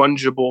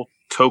non-fungible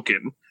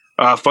token.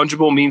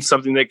 Fungible means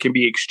something that can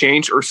be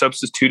exchanged or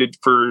substituted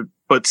for,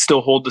 but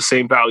still hold the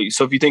same value.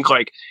 So if you think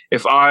like,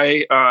 if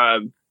I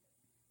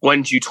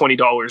lend you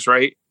 $20,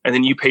 right, and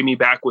then you pay me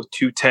back with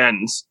 2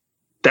 10s,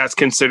 that's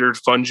considered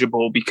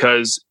fungible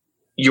because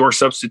your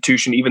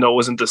substitution, even though it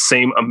wasn't the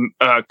same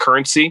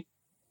currency,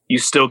 you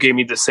still gave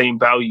me the same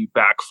value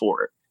back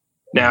for it.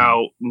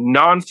 Now,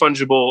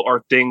 non-fungible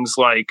are things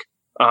like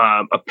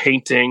a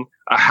painting,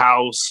 a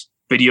house,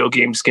 video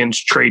game skins,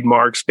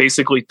 trademarks,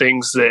 basically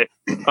things that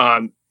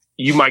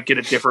you might get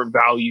a different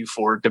value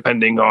for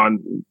depending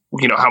on,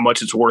 how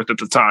much it's worth at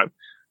the time.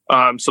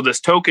 So this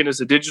token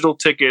is a digital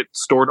ticket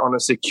stored on a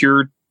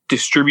secure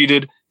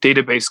distributed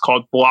database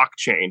called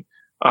blockchain.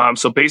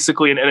 So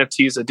basically an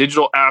NFT is a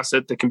digital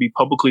asset that can be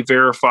publicly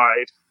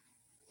verified.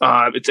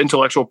 It's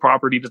intellectual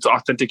property that's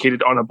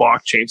authenticated on a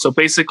blockchain. So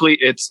basically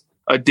it's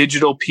a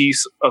digital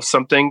piece of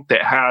something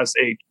that has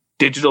a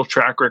digital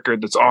track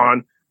record that's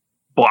on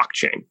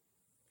blockchain.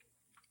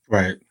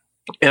 Right.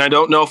 And I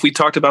don't know if we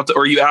talked about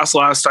or you asked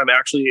last time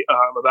actually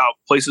about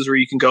places where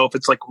you can go if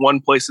it's like one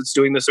place that's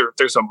doing this or if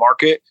there's a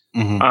market.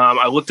 Mm-hmm.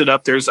 I looked it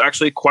up. There's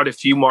actually quite a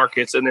few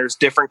markets and there's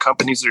different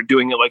companies that are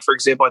doing it. Like, for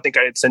example, I think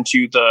I had sent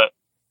you the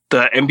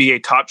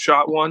NBA Top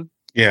Shot one.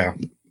 Yeah.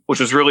 Which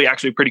was really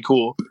actually pretty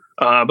cool.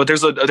 But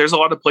there's a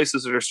lot of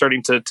places that are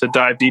starting to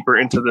dive deeper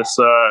into this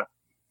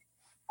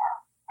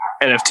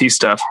NFT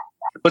stuff.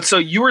 But so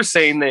you were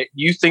saying that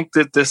you think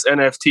that this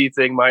NFT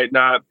thing might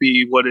not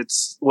be what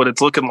it's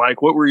looking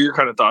like. What were your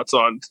kind of thoughts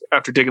on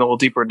after digging a little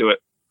deeper into it?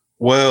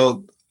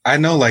 Well, I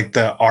know like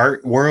the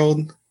art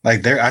world,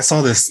 like I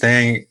saw this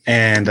thing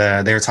and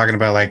they were talking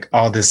about like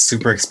all this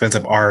super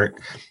expensive art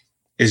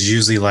is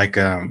usually like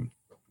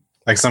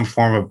some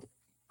form of,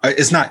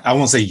 it's not, I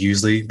won't say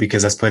usually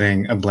because that's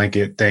putting a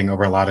blanket thing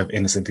over a lot of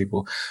innocent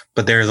people,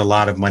 but there's a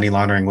lot of money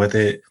laundering with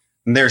it.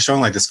 And they're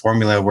showing like this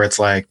formula where it's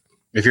like,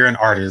 if you're an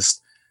artist,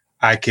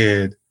 I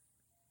could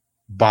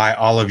buy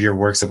all of your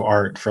works of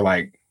art for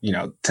like,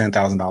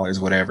 $10,000,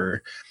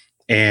 whatever.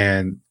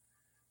 And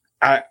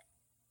I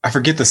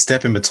forget the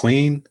step in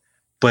between,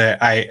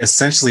 but I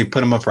essentially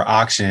put them up for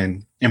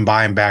auction and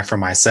buy them back for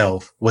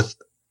myself with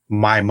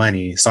my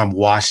money. So I'm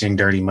washing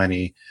dirty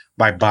money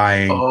by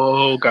buying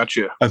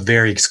gotcha. a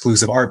very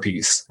exclusive art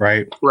piece,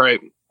 right?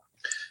 Right.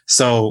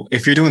 So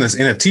if you're doing this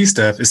NFT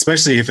stuff,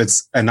 especially if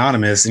it's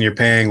anonymous and you're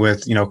paying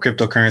with,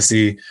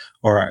 cryptocurrency,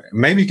 or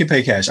maybe you can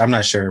pay cash, I'm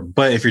not sure.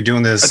 But if you're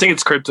doing this, I think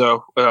it's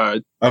crypto.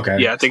 Okay.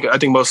 Yeah, I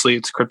think mostly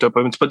it's crypto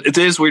payments, but it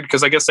is weird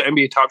because I guess the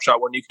NBA Top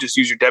Shot one, you can just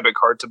use your debit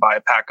card to buy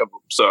a pack of them.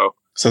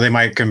 So they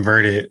might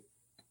convert it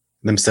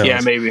themselves.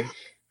 Yeah, maybe.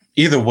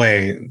 Either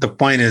way, the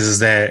point is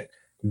that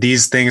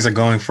these things are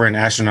going for an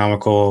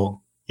astronomical,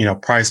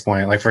 price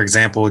point. Like, for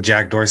example,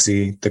 Jack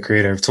Dorsey, the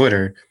creator of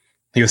Twitter,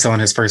 he was selling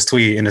his first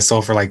tweet and it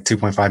sold for like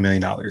 $2.5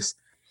 million.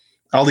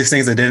 All these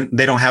things that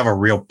they don't have a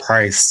real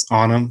price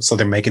on them. So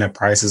they're making up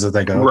prices as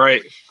they go.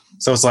 Right.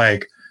 So it's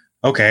like,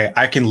 okay,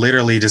 I can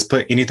literally just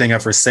put anything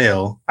up for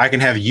sale. I can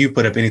have you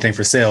put up anything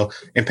for sale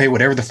and pay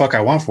whatever the fuck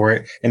I want for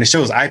it. And it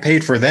shows I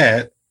paid for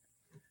that.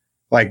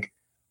 Like,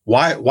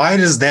 why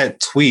does that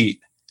tweet?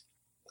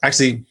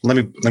 Actually, let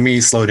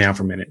me slow down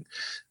for a minute.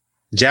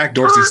 Jack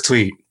Dorsey's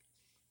tweet.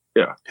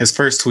 Yeah. His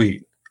first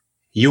tweet.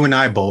 You and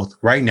I both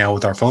right now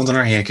with our phones in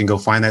our hand can go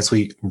find that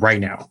tweet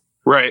right now.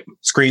 Right.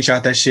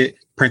 Screenshot that shit,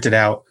 print it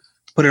out,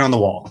 put it on the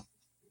wall.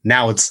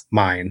 Now it's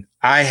mine.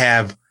 I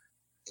have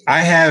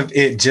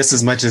it just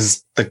as much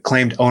as the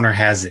claimed owner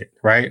has it,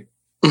 right?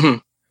 Mm-hmm.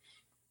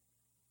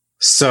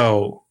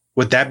 So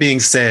with that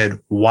being said,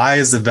 why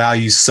is the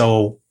value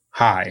so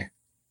high?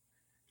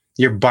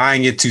 You're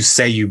buying it to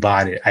say you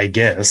bought it, I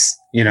guess,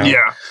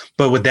 Yeah.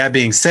 But with that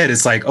being said,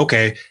 it's like,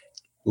 okay,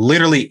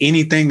 literally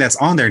anything that's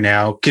on there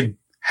now could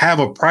have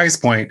a price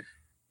point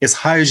as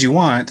high as you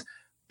want,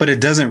 but it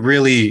doesn't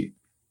really,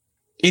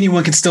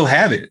 anyone can still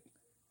have it.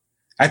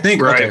 I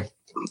think, right. Okay,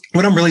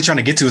 what I'm really trying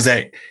to get to is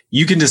that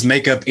you can just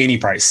make up any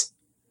price.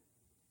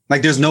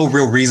 Like there's no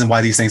real reason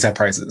why these things have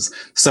prices.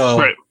 So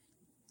right.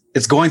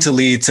 It's going to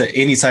lead to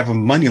any type of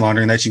money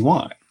laundering that you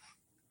want.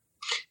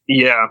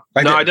 Yeah.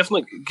 I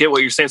definitely get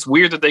what you're saying. It's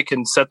weird that they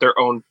can set their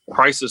own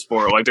prices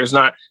for it. Like there's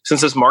not,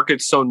 since this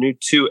market's so new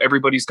too,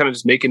 everybody's kind of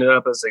just making it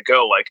up as they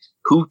go. Like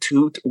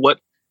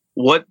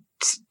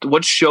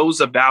what shows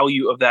the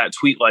value of that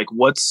tweet? Like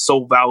what's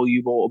so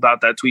valuable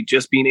about that tweet?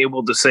 Just being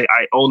able to say,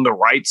 I own the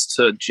rights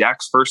to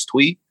Jack's first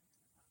tweet.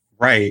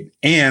 Right.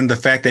 And the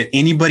fact that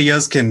anybody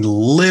else can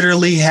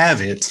literally have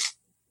it.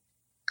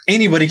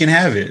 Anybody can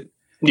have it.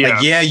 Yeah.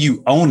 Like, yeah,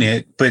 you own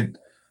it, but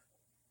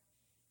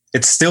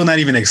it's still not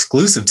even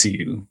exclusive to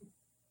you.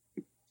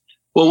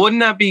 Well, wouldn't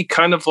that be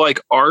kind of like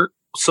art?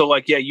 So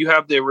like, yeah, you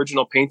have the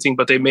original painting,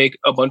 but they make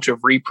a bunch of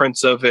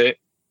reprints of it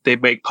They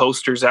make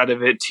posters out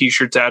of it,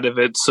 T-shirts out of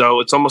it.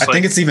 So it's almost I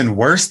think it's even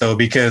worse though,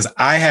 because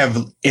I have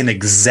an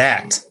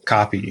exact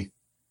copy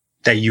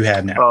that you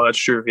have now. Oh, that's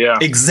true. Yeah.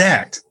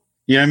 Exact.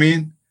 You know what I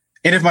mean?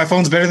 And if my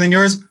phone's better than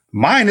yours,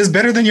 mine is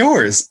better than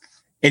yours.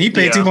 And you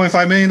paid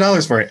 $2.5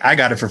 million for it. I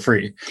got it for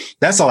free.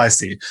 That's all I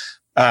see.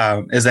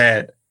 Is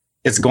that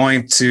it's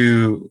going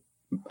to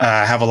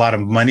have a lot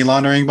of money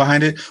laundering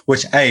behind it,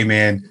 which, hey,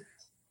 man,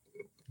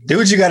 do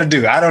what you got to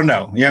do. I don't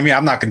know. You know what I mean?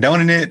 I'm not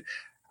condoning it.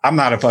 I'm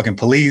not a fucking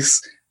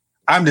police.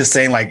 I'm just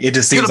saying, like, it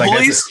just seems like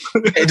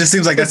it just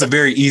seems like that's a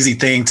very easy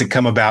thing to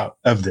come about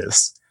of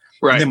this.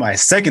 Right. And then my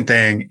second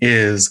thing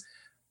is,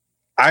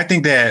 I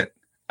think that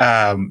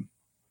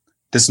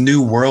this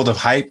new world of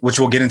hype, which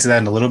we'll get into that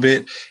in a little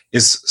bit,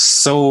 is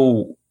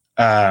so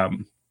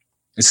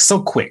it's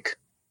so quick.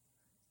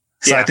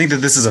 So I think that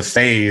this is a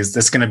phase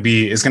that's going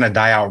to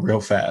die out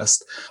real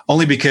fast,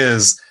 only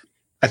because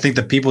I think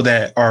the people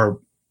that are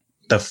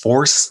the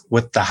force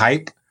with the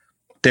hype,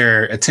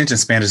 their attention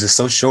span is just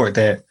so short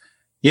that,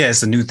 yeah,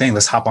 it's a new thing.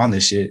 Let's hop on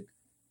this shit.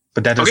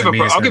 But that doesn't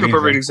mean I'll give a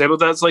perfect example.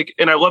 That's like,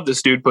 and I love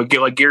this dude, but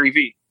get like Gary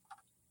V.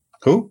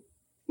 Who?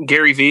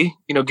 Gary V.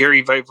 You know,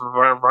 Gary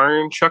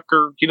Vaynerchuk,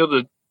 or, you know,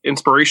 the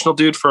inspirational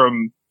dude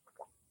from,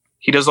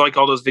 he does like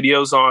all those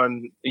videos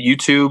on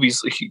YouTube.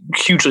 He's a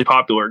hugely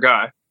popular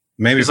guy.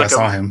 Maybe I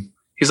saw him.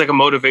 He's like a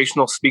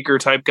motivational speaker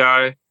type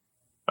guy.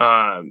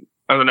 I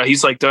don't know.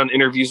 He's like done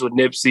interviews with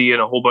Nipsey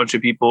and a whole bunch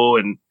of people.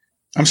 And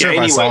I'm sure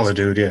I saw the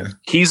dude. Yeah.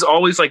 He's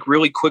always like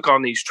really quick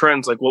on these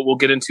trends. Like what we'll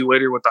get into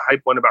later with the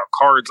hype one about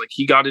cards. Like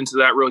he got into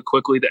that really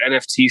quickly. The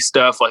NFT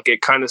stuff. Like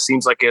it kind of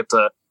seems like it's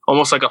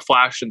almost like a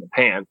flash in the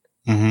pan.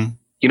 Mm-hmm.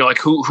 You know, like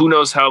who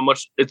knows how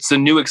much it's a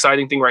new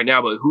exciting thing right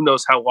now, but who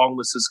knows how long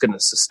this is going to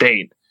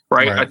sustain.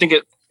 Right. I think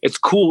it's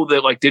cool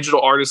that like digital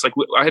artists, like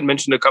I had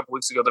mentioned a couple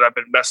weeks ago that I've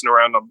been messing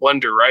around on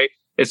Blender, right?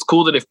 It's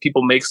cool that if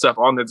people make stuff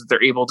on there, that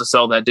they're able to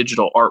sell that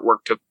digital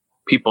artwork to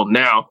people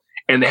now,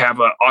 and they have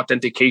an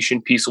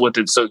authentication piece with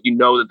it. So you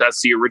know that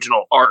that's the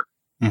original art.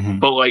 Mm-hmm.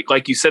 But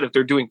like you said, if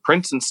they're doing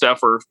prints and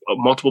stuff, or if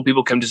multiple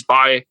people can just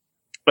buy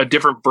a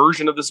different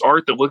version of this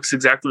art that looks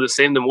exactly the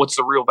same, then what's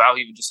the real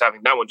value of just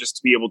having that one, just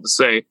to be able to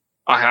say,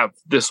 I have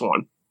this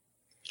one?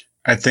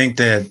 I think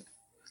that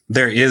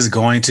there is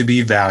going to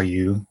be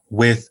value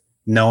with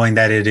knowing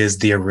that it is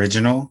the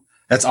original.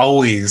 That's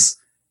always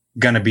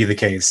going to be the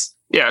case.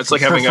 Yeah, it's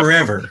like having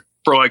forever.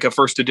 For like a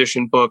first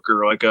edition book,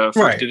 or like a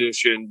first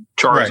edition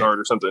Charizard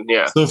or something.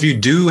 Yeah. So if you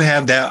do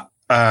have that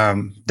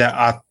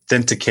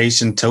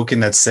authentication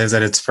token that says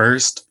that it's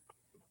first,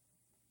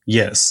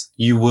 yes,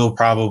 you will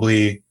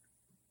probably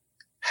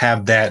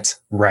have that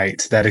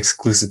right, that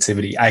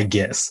exclusivity, I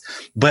guess.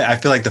 But I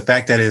feel like the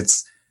fact that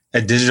it's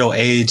a digital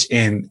age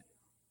and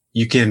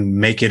you can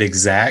make it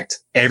exact,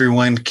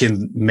 everyone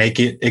can make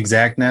it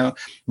exact now.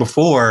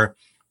 Before,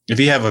 if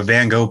you have a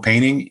Van Gogh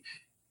painting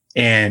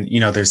and, you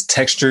know, there's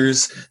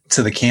textures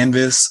to the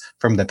canvas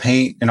from the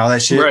paint and all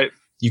that shit, right,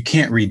 you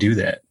can't redo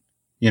that,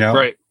 you know?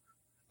 Right.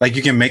 Like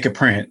you can make a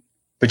print,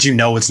 but you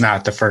know it's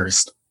not the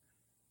first.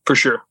 For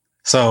sure.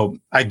 So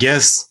I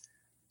guess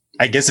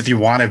if you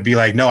want to be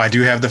like, no, I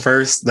do have the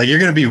first, like you're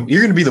gonna be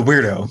the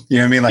weirdo. You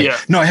know what I mean?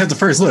 Like, no, I have the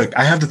first. Look,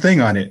 I have the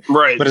thing on it.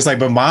 Right. But it's like,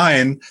 but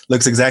mine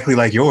looks exactly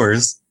like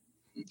yours.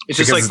 It's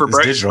just like for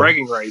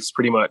bragging rights,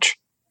 pretty much.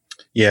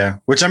 Yeah.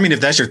 Which, I mean,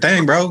 if that's your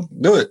thing, bro,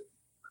 do it.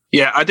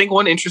 Yeah. I think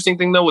one interesting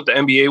thing though with the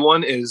NBA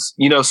one is,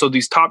 you know, so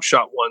these Top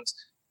Shot ones,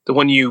 the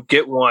when you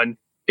get one,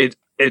 it's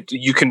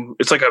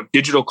like a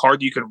digital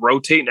card that you can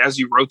rotate, and as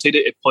you rotate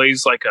it, it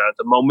plays like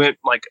the moment,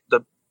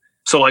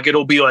 so like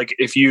it'll be like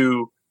if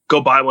you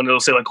go buy one, it'll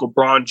say like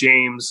LeBron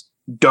James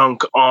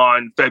dunk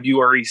on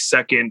February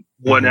 2nd,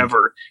 whatever.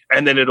 Mm-hmm.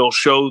 And then it'll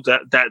show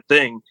that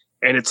thing.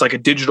 And it's like a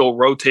digital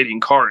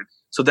rotating card.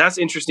 So that's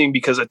interesting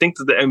because I think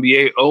that the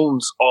NBA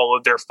owns all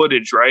of their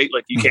footage, right?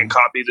 Like you can't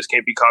copy, this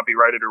can't be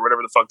copyrighted or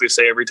whatever the fuck they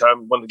say every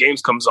time one of the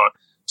games comes on.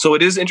 So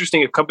it is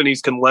interesting if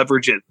companies can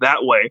leverage it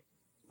that way.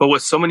 But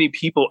with so many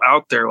people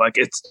out there, like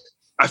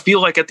I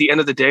feel like at the end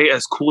of the day,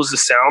 as cool as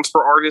this sounds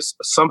for artists,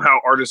 somehow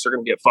artists are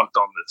going to get fucked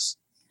on this.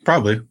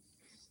 Probably.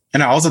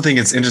 And I also think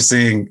it's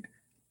interesting,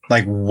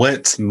 like,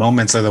 what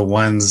moments are the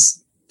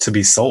ones to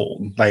be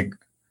sold? Like,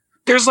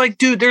 there's like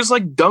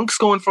dunks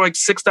going for like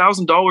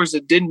 $6,000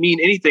 that didn't mean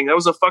anything. That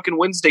was a fucking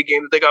Wednesday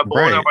game that they got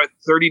blown out by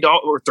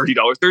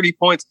 $30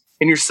 points,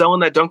 and you're selling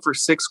that dunk for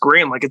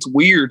 $6,000. Like, it's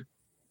weird.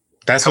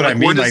 That's what I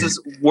mean.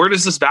 Where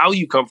does this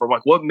value come from?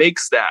 Like, what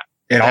makes that?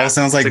 It all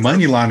sounds like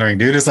money laundering,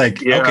 dude. It's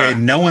like, okay,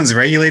 no one's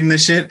regulating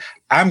this shit.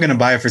 I'm gonna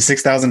buy it for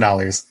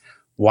 $6,000.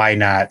 Why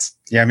not?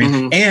 Yeah, I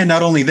mean, and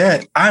not only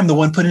that, I'm the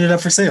one putting it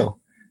up for sale.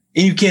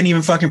 And you can't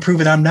even fucking prove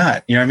it. I'm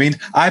not. You know what I mean?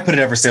 I put it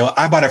up for sale.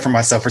 I bought it for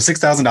myself for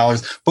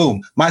 $6,000.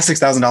 Boom. My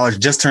 $6,000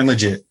 just turned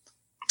legit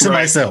to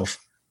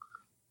myself.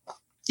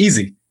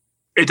 Easy.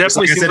 It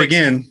definitely seems like,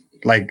 again,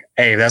 like,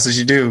 hey, that's what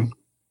you do.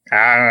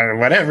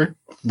 Whatever.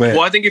 But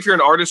I think if you're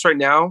an artist right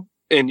now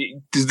and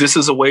this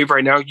is a wave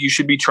right now, you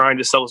should be trying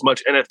to sell as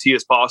much NFT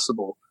as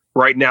possible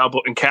right now,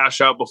 and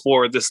cash out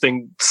before this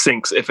thing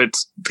sinks if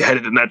it's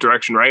headed in that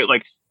direction, right?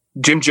 Like,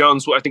 Jim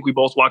Jones, I think we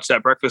both watched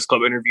that Breakfast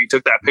Club interview. He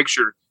took that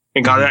picture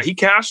and got that. He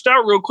cashed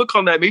out real quick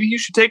on that. Maybe you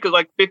should take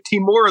like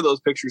 15 more of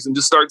those pictures and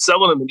just start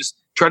selling them and just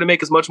try to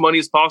make as much money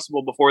as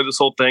possible before this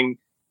whole thing,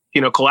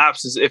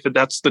 collapses, if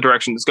that's the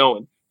direction it's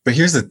going. But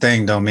here's the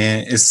thing, though,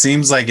 man. It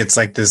seems like it's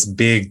like this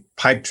big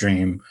pipe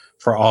dream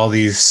for all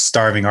these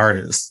starving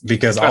artists,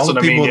 because all the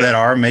people that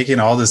are making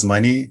all this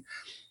money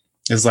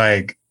is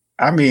like,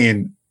 I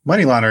mean,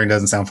 money laundering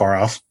doesn't sound far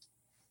off.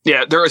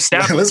 Yeah, they're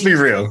established. Let's be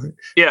real.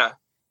 Yeah.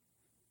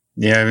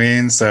 Yeah, I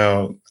mean,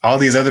 so all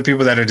these other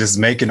people that are just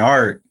making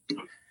art,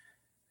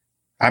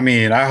 I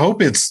mean, I hope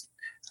this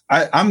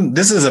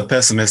is a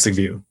pessimistic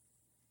view.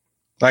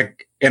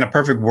 Like, in a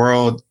perfect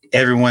world,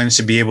 everyone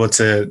should be able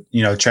to,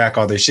 track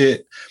all their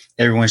shit.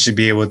 Everyone should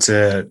be able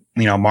to,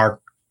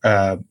 mark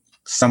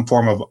some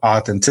form of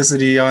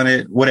authenticity on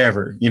it,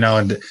 whatever,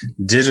 and the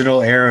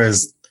digital era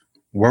is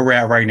where we're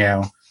at right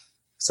now.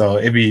 So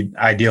it'd be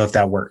ideal if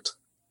that worked.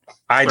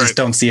 I just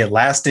don't see it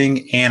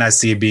lasting, and I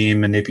see it being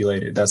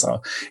manipulated. That's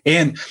all.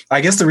 And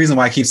I guess the reason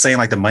why I keep saying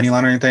like the money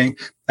laundering thing,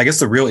 I guess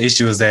the real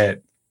issue is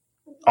that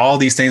all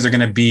these things are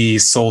going to be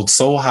sold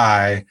so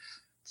high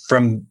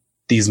from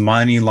these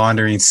money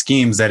laundering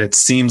schemes that it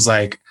seems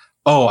like,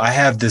 oh, I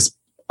have this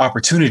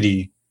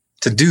opportunity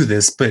to do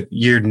this, but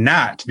you're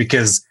not,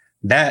 because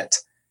that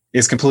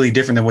is completely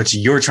different than what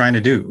you're trying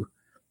to do.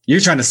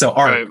 You're trying to sell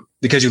art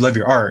because you love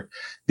your art.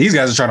 These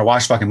guys are trying to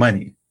wash fucking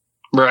money.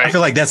 Right. I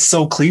feel like that's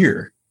so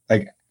clear.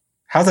 Like,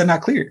 how's that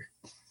not clear?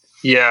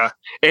 Yeah.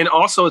 And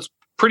also it's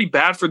pretty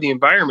bad for the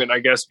environment, I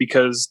guess,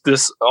 because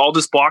all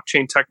this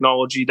blockchain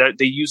technology that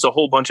they use a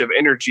whole bunch of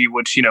energy,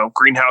 which,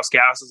 greenhouse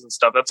gases and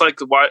stuff. That's like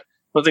one of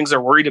the things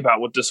they're worried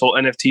about with this whole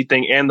NFT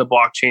thing and the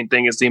blockchain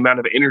thing is the amount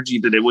of energy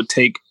that it would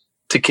take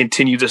to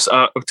continue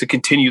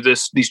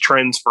these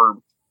trends for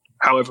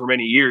however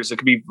many years. It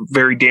could be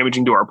very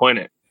damaging to our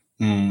planet.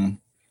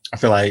 I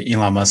feel like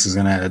Elon Musk is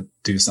going to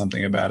do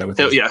something about it with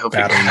his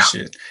battery and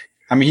shit.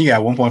 I mean, he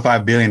got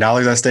 $1.5 billion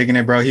at stake in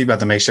it, bro. He's about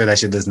to make sure that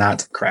shit does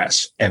not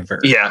crash ever.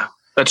 Yeah,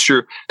 that's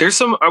true.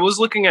 I was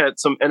looking at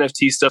some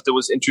NFT stuff that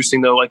was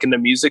interesting though, like in the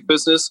music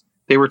business,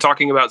 they were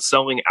talking about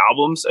selling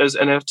albums as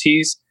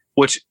NFTs,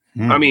 which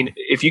I mean,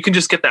 if you can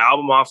just get the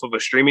album off of a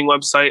streaming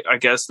website, I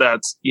guess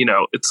that's,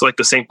 it's like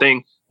the same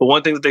thing. But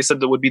one thing that they said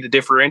that would be the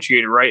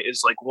differentiator, right,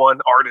 is like one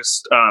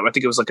artist, I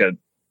think it was like a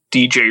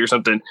DJ or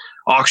something,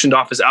 auctioned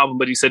off his album.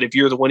 But he said, if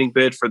you're the winning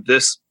bid for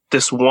this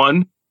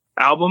one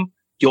album,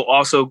 you'll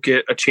also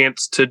get a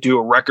chance to do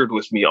a record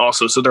with me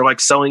also. So they're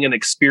like selling an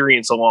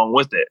experience along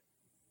with it.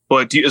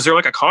 But is there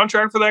like a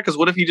contract for that? Because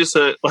what if he just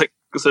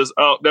says,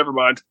 oh, never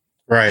mind.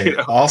 Right.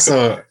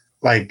 Also,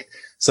 like,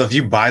 so if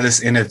you buy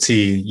this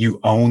NFT, you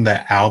own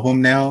the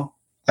album now?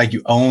 Like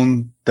you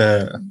own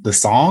the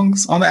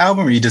songs on the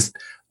album, or you just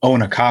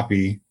own a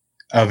copy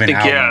of an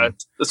album? Yeah.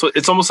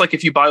 It's almost like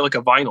if you buy like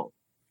a vinyl.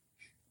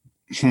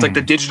 It's like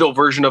the digital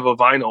version of a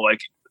vinyl.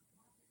 Like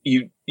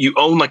you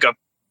own like a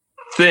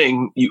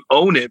thing, you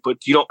own it,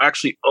 but you don't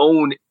actually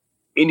own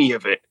any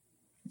of it.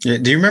 Yeah.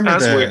 Do you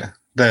remember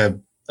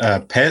the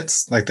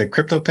pets, like the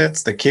crypto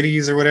pets, the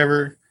kitties or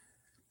whatever?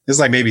 It was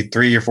like maybe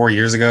 3 or 4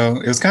 years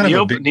ago. It was kind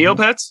of a big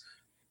Neopets?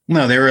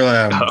 No, they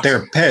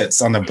were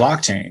pets on the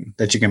blockchain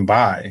that you can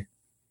buy.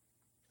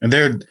 And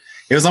it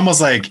was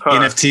almost like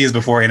NFTs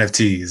before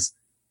NFTs.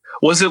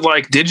 Was it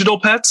like digital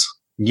pets?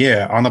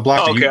 Yeah, on the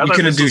blockchain. Oh, okay. You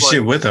couldn't do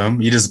shit with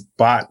them. You just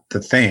bought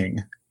the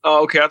thing.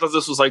 Oh, okay. I thought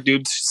this was like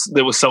dude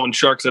that was selling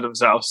sharks at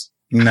his house.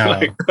 No.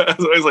 I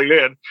was like,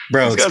 man.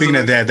 Bro, speaking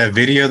of that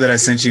video that I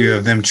sent you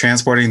of them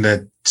transporting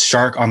the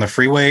shark on the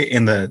freeway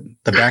in the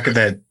back of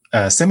that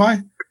semi?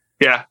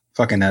 Yeah.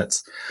 Fucking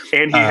nuts.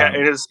 And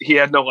he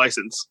had no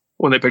license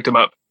when they picked him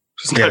up.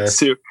 Just nuts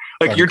too.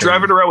 Like you're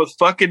driving around with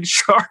fucking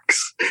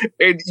sharks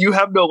and you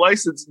have no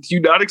license. Do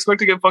you not expect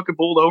to get fucking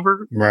pulled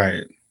over?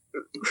 Right.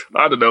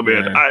 I don't know,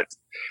 man. Yeah.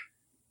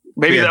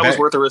 Maybe that was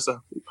worth a risk.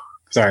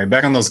 Sorry,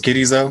 back on those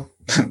kitties though.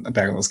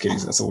 Back on those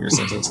kitties. That's a weird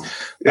sentence.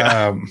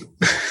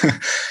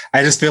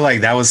 I just feel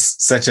like that was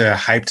such a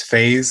hyped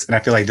phase, and I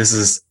feel like this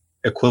is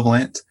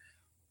equivalent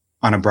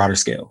on a broader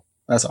scale.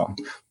 That's all.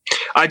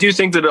 I do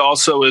think that it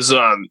also is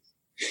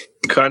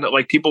kind of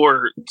like people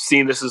are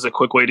seeing this as a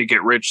quick way to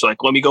get rich.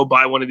 Like, let me go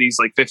buy one of these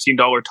like $15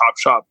 Top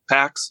Shop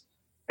packs,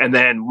 and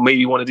then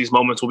maybe one of these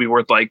moments will be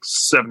worth like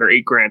 $7 or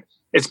 $8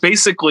 It's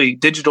basically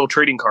digital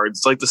trading cards.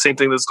 It's like the same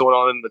thing that's going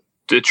on in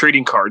the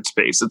trading card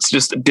space. It's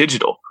just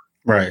digital.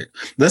 Right.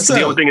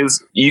 The only thing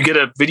is you get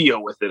a video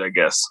with it, I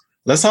guess.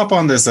 Let's hop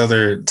on this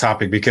other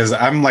topic because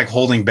I'm like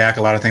holding back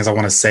a lot of things I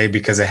want to say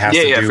because it has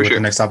to do with the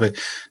next topic.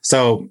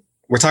 So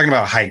we're talking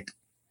about hype,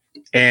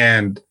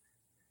 and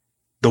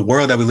the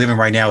world that we live in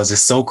right now is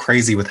just so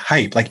crazy with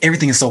hype. Like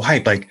everything is so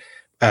hype. Like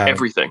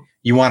everything.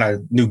 You want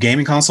a new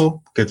gaming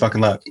console? Good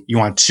fucking luck. You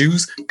want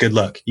shoes? Good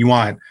luck. You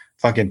want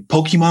fucking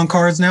Pokemon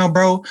cards now,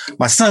 bro?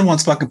 My son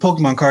wants fucking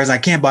Pokemon cards. I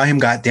can't buy him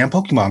goddamn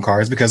Pokemon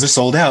cards because they're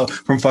sold out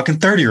from fucking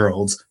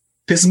 30-year-olds.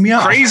 Pissing me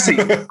off.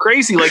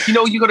 Crazy. Like,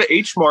 you go to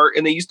H Mart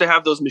and they used to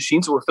have those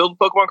machines that were filled with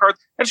Pokemon cards.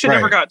 That shit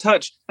never got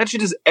touched. That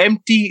shit is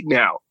empty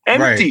now.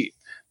 Empty. Right.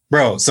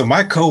 Bro, so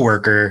my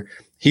coworker,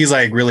 he's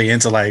like really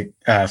into like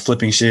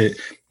flipping shit.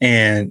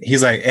 And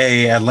he's like,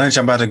 hey, at lunch,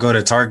 I'm about to go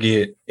to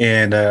Target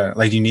and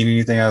like, you need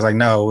anything? I was like,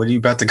 no, what are you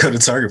about to go to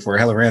Target for?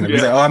 Hella random.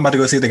 He's like, oh, I'm about to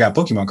go see if they got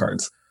Pokemon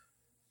cards.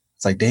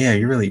 It's like, damn,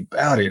 you're really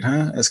about it,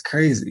 huh? That's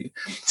crazy.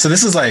 So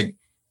this is like,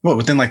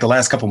 within like the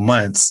last couple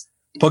months,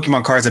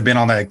 Pokemon cards have been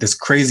on like this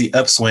crazy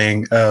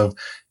upswing of,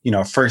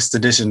 first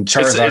edition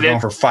Charizard going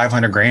for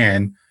 500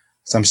 grand.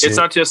 Some shit. It's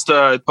not just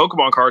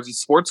Pokemon cards, it's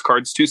sports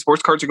cards too.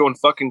 Sports cards are going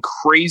fucking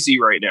crazy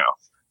right now.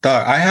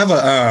 Dog, I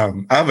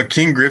have a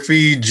King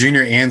Griffey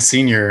Jr. and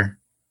Senior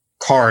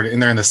card,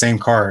 and they're in the same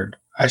card.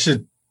 I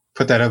should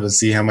put that up and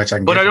see how much I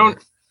can get. But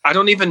I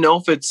don't even know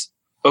if it's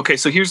okay.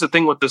 So here's the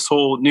thing with this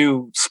whole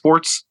new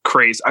sports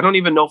craze. I don't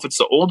even know if it's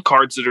the old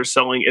cards that are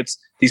selling. It's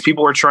these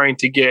people are trying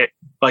to get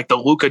like the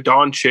Luka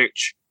Doncic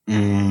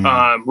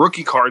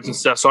rookie cards and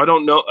stuff. So I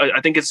don't know.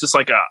 I think it's just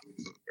like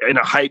in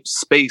a hype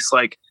space.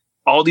 Like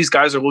all these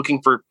guys are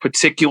looking for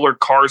particular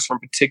cards from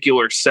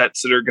particular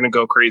sets that are going to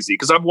go crazy.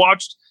 Because I've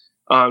watched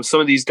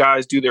some of these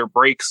guys do their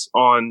breaks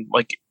on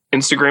like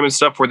Instagram and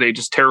stuff where they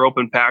just tear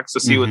open packs to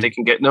see what they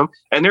can get in them.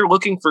 And they're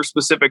looking for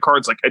specific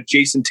cards like a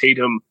Jason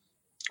Tatum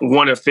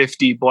 1 of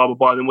 50, blah, blah,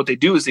 blah. And what they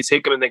do is they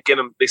take them and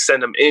they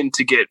send them in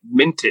to get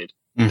minted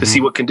to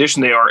see what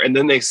condition they are. And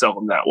then they sell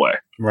them that way.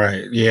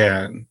 Right.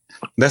 Yeah.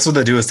 That's what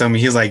the dude was telling me.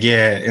 He's like,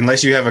 yeah,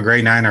 unless you have a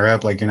grade 9 or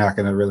up, like you're not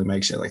going to really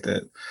make shit like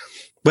that.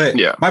 But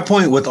my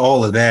point with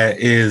all of that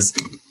is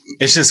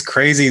it's just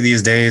crazy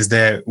these days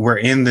that we're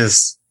in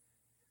this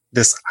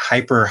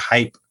hyper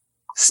hype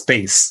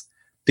space,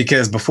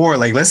 because before,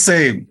 like, let's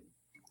say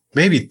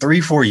maybe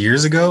 3-4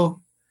 years ago,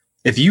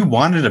 if you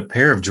wanted a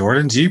pair of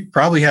Jordans, you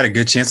probably had a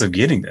good chance of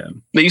getting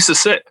them. They used to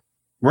sit.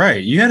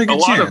 Right. You had a good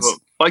chance. A lot of them.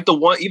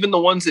 Like even the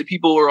ones that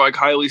people were like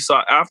highly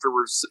sought after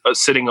were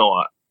sitting a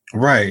lot.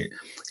 Right.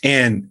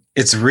 And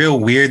it's real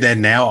weird that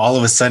now all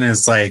of a sudden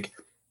it's like,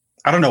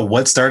 I don't know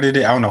what started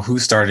it. I don't know who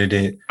started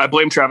it. I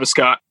blame Travis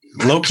Scott.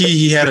 Low key,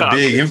 he had a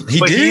big.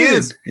 He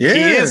is. Yeah.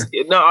 He is.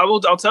 No,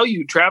 I'll tell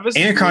you, Travis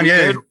and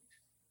Kanye.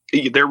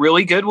 They're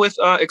really good with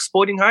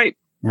exploiting hype.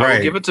 Right. I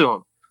will give it to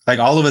them. Like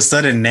all of a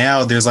sudden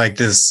now, there's like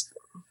this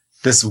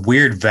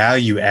weird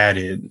value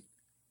added,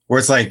 where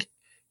it's like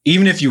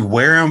even if you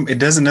wear them, it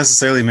doesn't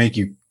necessarily make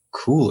you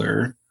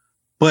cooler,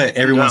 but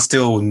everyone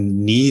still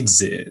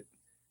needs it.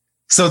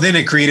 So then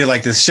it created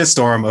like this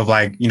shitstorm of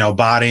like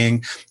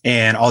botting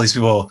and all these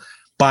people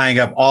buying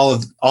up all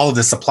of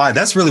the supply.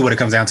 That's really what it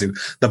comes down to.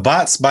 The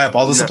bots buy up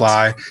all the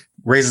supply,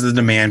 raises the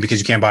demand because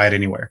you can't buy it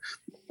anywhere.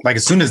 Like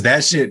as soon as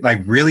that shit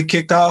like really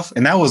kicked off,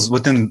 and that was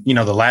within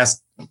the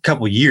last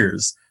couple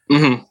years.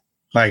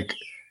 Like,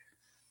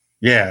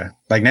 yeah,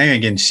 like now you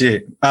ain't getting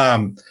shit.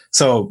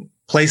 So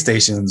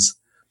PlayStations,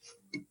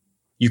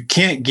 you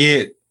can't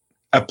get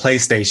a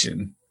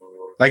PlayStation.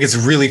 Like it's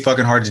really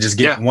fucking hard to just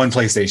get one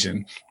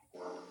PlayStation.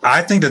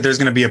 I think that there's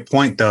going to be a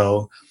point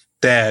though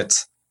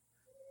that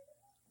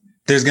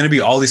there's going to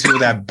be all these people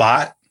that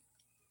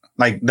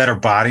are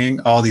botting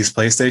all these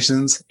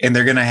PlayStations, and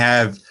they're going to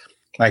have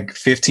like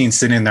 15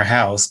 sitting in their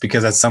house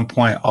because at some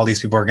point all these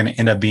people are going to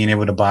end up being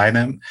able to buy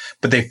them,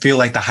 but they feel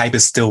like the hype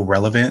is still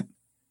relevant.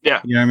 Yeah.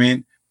 You know what I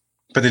mean?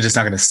 But they're just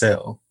not going to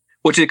sell.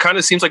 Which it kind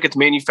of seems like it's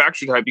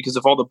manufactured hype, because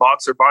if all the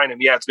bots are buying them,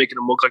 it's making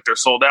them look like they're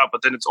sold out,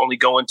 but then it's only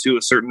going to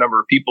a certain number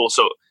of people.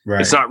 So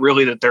it's not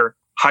really that they're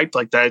hyped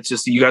like that. It's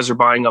just that you guys are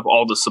buying up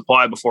all the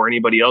supply before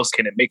anybody else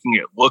can and making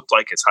it look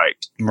like it's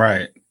hyped.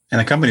 Right. And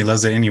the company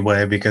loves it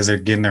anyway because they're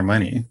getting their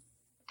money.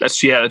 That's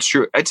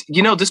true. It's,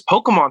 this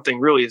Pokemon thing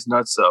really is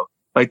nuts though.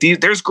 Like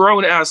there's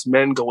grown ass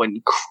men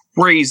going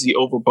crazy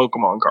over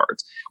Pokemon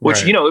cards,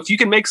 which, if you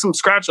can make some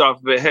scratch off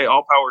of it, hey,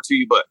 all power to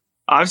you. But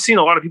I've seen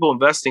a lot of people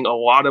investing a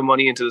lot of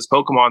money into this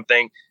Pokemon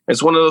thing.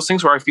 It's one of those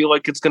things where I feel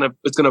like it's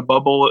gonna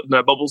bubble and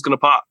that bubble's gonna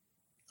pop.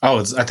 Oh,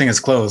 I think it's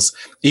close.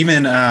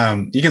 Even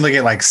you can look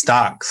at like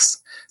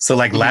stocks. So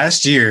like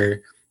last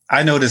year,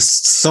 I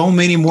noticed so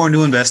many more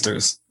new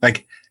investors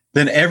like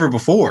than ever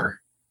before.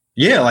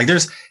 Yeah, like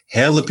there's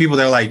hella people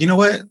that are like, you know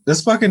what?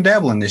 Let's fucking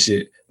dabble in this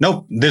shit.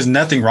 Nope, there's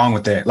nothing wrong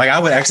with that. Like I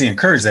would actually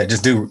encourage that.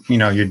 Just do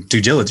your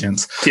due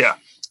diligence. Yeah,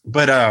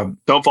 but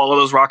don't follow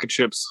those rocket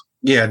ships.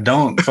 Yeah,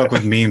 don't fuck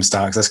with meme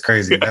stocks. That's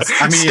crazy.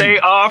 Stay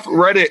off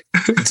Reddit.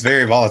 It's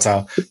very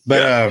volatile.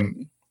 But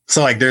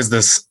so like there's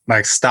this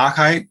like stock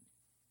hype.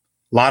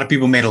 A lot of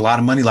people made a lot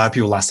of money. A lot of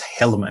people lost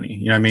hella money.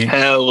 You know what I mean?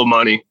 Hella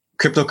money.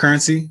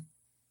 Cryptocurrency,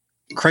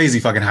 crazy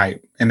fucking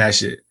hype in that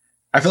shit.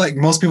 I feel like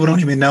most people don't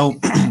even know.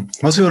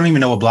 Most people don't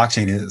even know what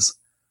blockchain is.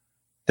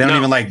 They don't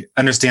even like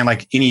understand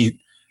like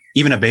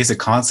even a basic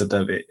concept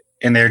of it.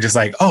 And they're just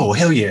like, oh,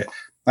 hell yeah.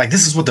 Like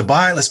this is what to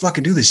buy. Let's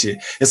fucking do this shit.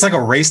 It's like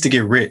a race to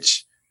get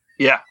rich.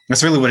 Yeah.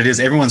 That's really what it is.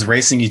 Everyone's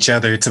racing each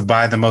other to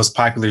buy the most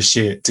popular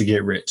shit to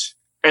get rich.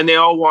 And they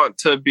all want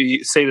to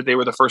say that they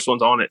were the first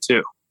ones on it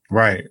too.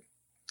 Right.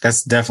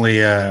 That's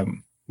definitely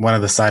one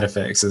of the side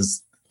effects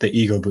is the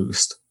ego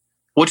boost.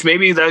 Which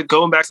maybe that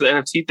going back to the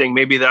NFT thing,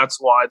 maybe that's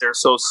why they're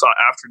so sought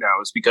after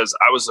now, is because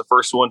I was the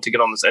first one to get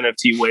on this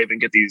NFT wave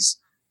and get these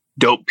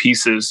dope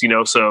pieces,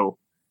 so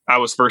I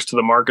was first to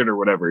the market or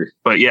whatever.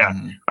 But yeah,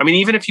 I mean,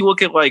 even if you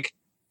look at like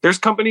there's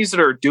companies that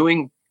are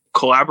doing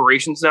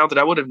collaborations now that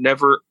I would have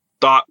never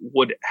thought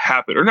would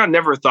happen, or not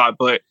never thought,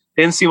 but it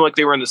didn't seem like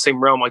they were in the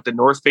same realm, like the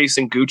North Face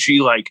and Gucci.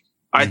 Like,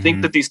 I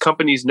think that these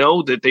companies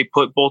know that they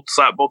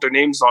slap both their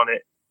names on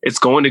it, it's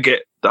going to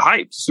get the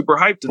hype, super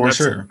hyped, and that's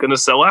going to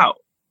sell out.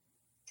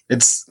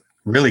 It's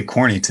really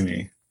corny to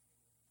me.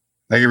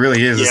 Like, it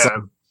really is. Yeah.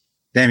 Like,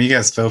 damn, you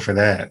guys fell for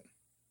that.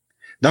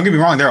 Don't get me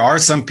wrong. There are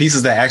some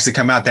pieces that actually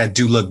come out that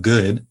do look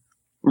good.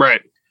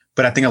 Right.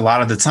 But I think a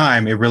lot of the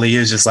time it really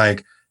is just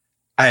like,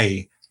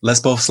 hey, let's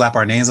both slap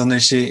our names on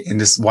this shit and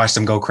just watch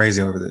them go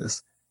crazy over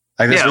this.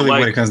 Like, that's really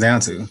what it comes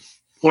down to.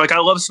 Like, I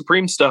love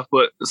Supreme stuff,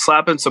 but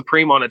slapping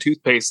Supreme on a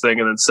toothpaste thing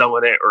and then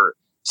selling it, or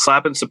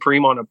slapping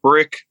Supreme on a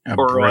brick,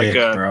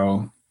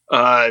 bro.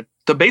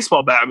 The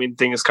baseball bat,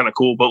 thing is kind of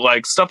cool, but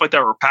like stuff like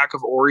that, or a pack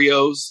of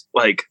Oreos,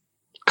 like,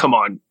 come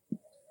on.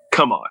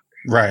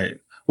 Right.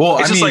 Well,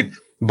 it's just like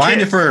buying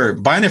it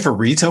for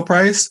retail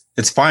price,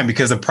 it's fine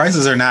because the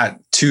prices are not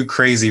too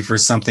crazy for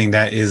something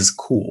that is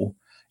cool.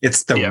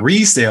 It's the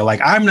resale.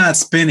 Like, I'm not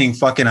spending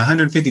fucking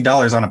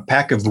 $150 on a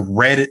pack of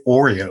red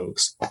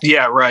Oreos.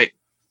 Yeah, right.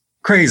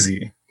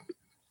 Crazy.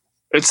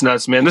 It's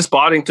nuts, man. This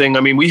botting thing.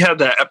 We had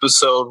that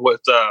episode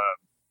with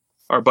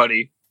our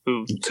buddy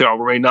who shall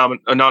remain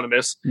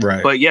anonymous.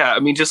 Right. But yeah,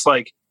 just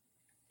like,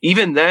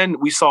 even then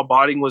we saw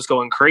botting was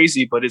going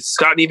crazy, but it's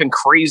gotten even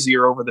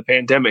crazier over the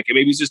pandemic. And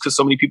maybe it's just because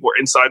so many people are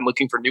inside and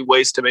looking for new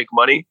ways to make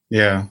money.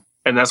 Yeah.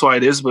 And that's why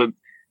it is. But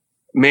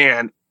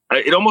man,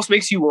 it almost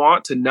makes you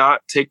want to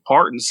not take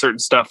part in certain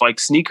stuff like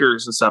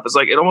sneakers and stuff. It's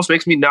like, it almost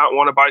makes me not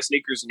want to buy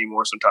sneakers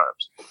anymore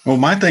sometimes. Well,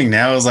 my thing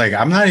now is like,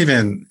 I'm not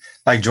even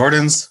like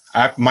Jordans.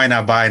 I might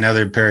not buy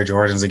another pair of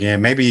Jordans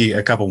again. Maybe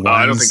a couple ones.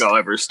 I don't think I'll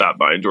ever stop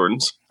buying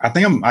Jordans. I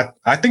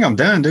think I'm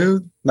done,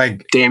 dude.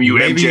 Like, damn you,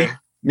 maybe, MJ.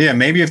 Yeah,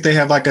 maybe if they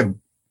have like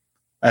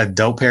a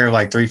dope pair of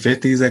like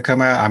 350s that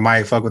come out, I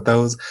might fuck with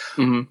those.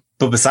 Mm-hmm.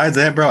 But besides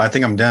that, bro, I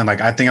think I'm done.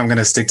 Like, I think I'm going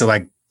to stick to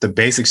like the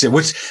basic shit,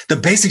 which the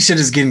basic shit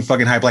is getting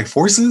fucking hype. Like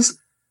Forces.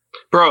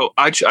 Bro,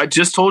 I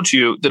just told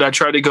you that I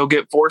tried to go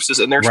get Forces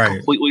and they're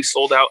completely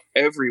sold out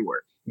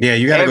everywhere. Yeah,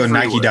 you got to go to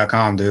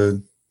Nike.com,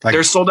 dude. Like,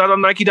 they're sold out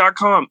on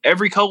Nike.com.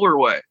 Every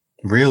colorway.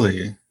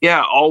 Really?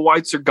 Yeah, all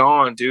whites are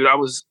gone, dude. I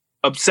was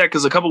upset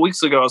because a couple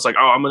weeks ago I was like,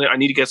 I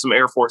need to get some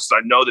Air Forces. I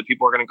know that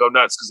people are going to go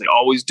nuts because they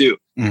always do.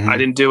 Mm-hmm. I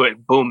didn't do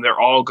it. Boom, they're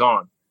all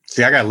gone.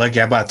 See, I got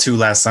lucky. I bought 2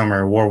 last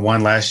summer. Wore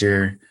 1 last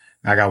year.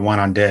 I got 1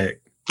 on deck.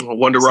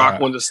 1 to rock,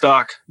 1 to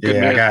stock. Good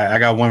man. I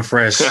got 1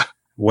 fresh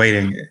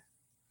waiting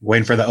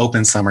for the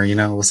open summer.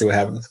 We'll see what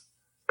happens.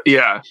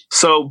 Yeah.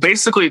 So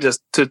basically,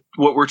 just to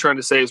what we're trying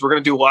to say is we're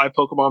going to do a live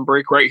Pokemon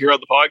break right here on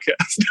the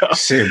podcast.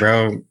 Shit,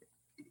 bro.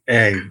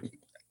 Hey,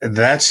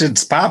 that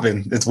shit's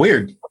popping. It's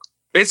weird.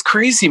 It's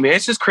crazy, man.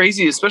 It's just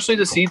crazy, especially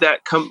to see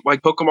that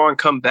Pokemon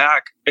come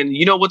back. And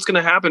you know what's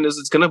going to happen is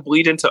it's going to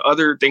bleed into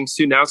other things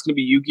too. Now it's going to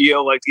be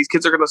Yu-Gi-Oh! Like, these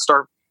kids are going to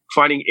start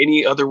finding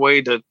any other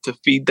way to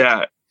feed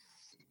that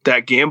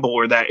gamble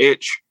or that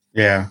itch.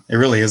 Yeah, it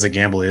really is a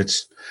gamble itch.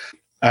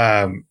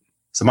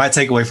 So my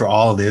takeaway for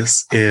all of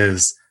this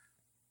is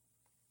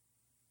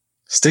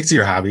stick to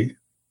your hobby.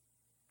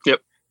 Yep.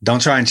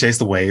 Don't try and chase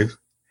the wave.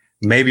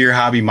 Maybe your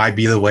hobby might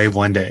be the wave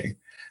one day.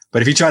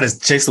 But if you try to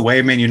chase the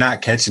wave, man, you're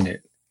not catching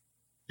it.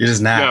 You're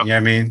just not. Yeah. You know what I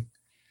mean?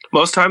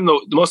 Most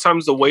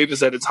times the wave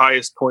is at its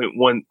highest point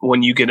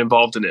when you get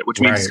involved in it, which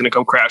means it's going to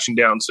come crashing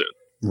down soon.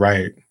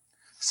 Right.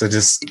 So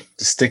just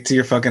stick to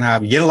your fucking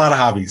hobby. Get a lot of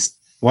hobbies.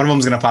 One of them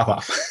is going to pop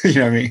off. You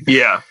know what I mean?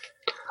 Yeah.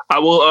 I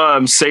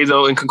will say,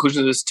 though, in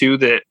conclusion to this, too,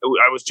 that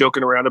I was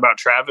joking around about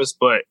Travis,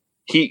 but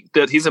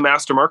he's a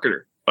master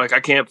marketer. Like,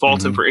 I can't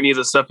fault him for any of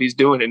the stuff he's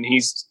doing. And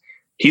he's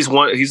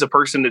a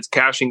person that's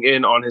cashing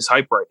in on his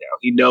hype right now.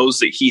 He knows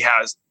that he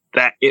has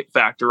that it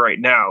factor right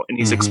now, and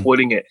he's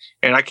exploiting it.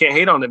 And I can't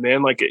hate on him,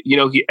 man. Like,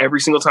 he every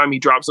single time he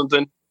drops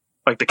something,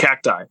 like the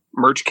cacti,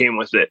 merch came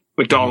with it.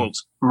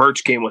 McDonald's,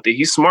 merch came with it.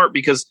 He's smart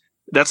because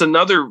that's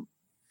another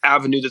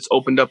avenue that's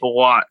opened up a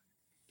lot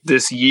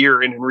this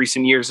year and in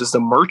recent years is the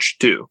merch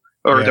too,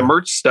 or the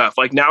merch stuff.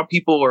 Like, now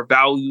people are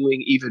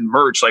valuing even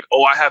merch. Like,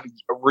 I have an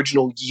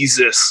original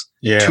Yeezus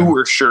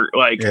tour shirt.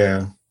 Like,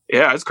 yeah,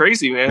 it's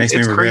crazy, man. Makes me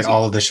regret crazy.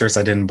 All of the shirts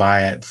I didn't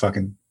buy at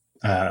fucking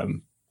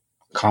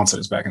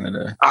concerts back in the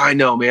day. I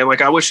know, man.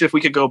 Like, I wish if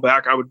we could go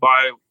back, I would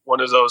buy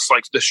one of those,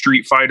 like the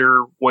Street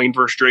Fighter Wayne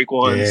vs. Drake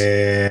ones.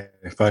 Yeah,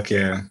 fuck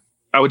yeah.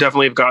 I would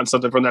definitely have gotten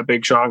something from that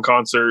Big Sean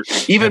concert.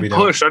 Even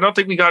Push. I don't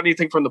think we got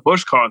anything from the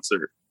Push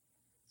concert.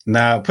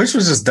 Nah, Push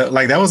was just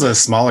like, that was a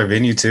smaller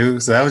venue too,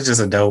 so that was just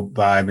a dope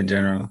vibe in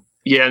general.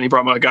 Yeah, and he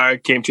brought my guy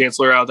Cam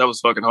Chancellor out. That was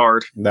fucking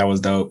hard. That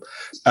was dope.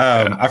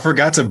 I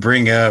forgot to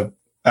bring up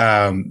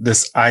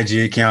this IG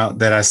account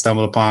that I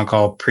stumbled upon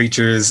called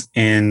Preachers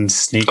in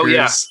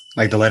Sneakers,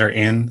 like the letter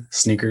N,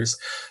 sneakers.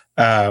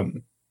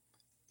 And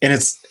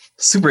it's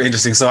super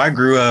interesting. So I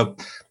grew up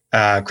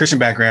Christian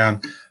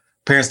background.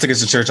 Parents took us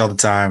to church all the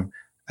time.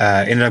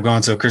 Ended up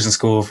going to a Christian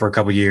school for a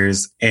couple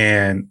years,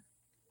 and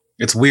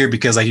it's weird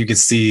because like you could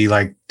see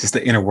like just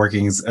the inner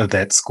workings of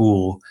that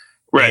school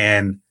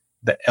and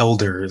the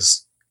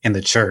elders in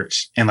the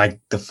church and like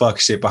the fuck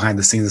shit behind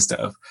the scenes and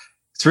stuff.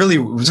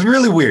 It's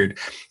really weird.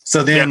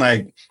 So then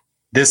like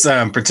this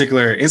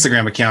particular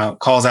Instagram account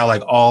calls out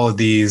like all of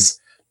these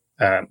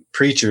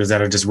preachers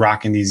that are just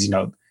rocking these,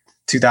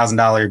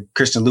 $2,000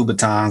 Christian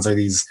Louboutins or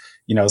these,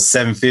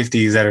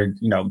 $750s that are,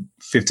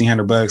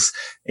 $1,500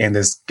 and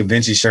this Da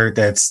Vinci shirt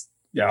that's,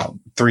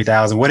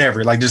 $3,000,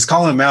 whatever, like just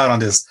calling them out on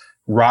this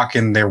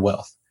rocking their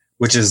wealth,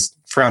 which is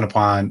frowned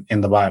upon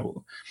in the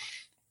Bible.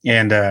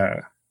 And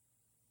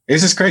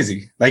it's just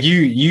crazy. Like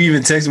you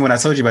even texted me when I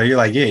told you about it. You're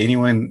like, yeah,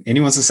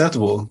 anyone's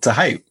susceptible to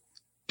hype.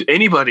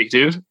 Anybody,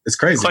 dude. It's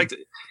crazy. Like,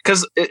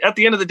 because at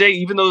the end of the day,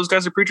 even though those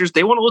guys are preachers,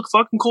 they want to look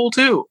fucking cool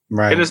too.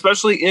 Right. And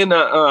especially in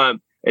an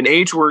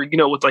age where,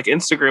 with like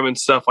Instagram and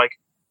stuff, like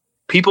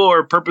people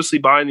are purposely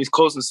buying these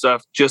clothes and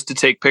stuff just to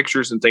take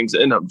pictures and things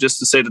in them, just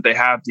to say that they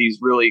have these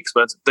really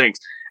expensive things.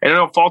 And I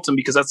don't fault them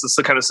because that's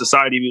the kind of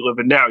society we live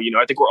in now.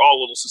 I think we're all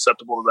a little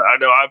susceptible to that. I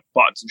know I've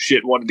bought some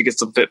shit, wanted to get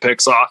some fit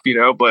pics off,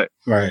 but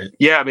right.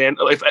 Yeah, man,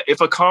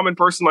 if a common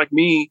person like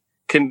me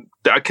can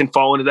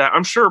fall into that,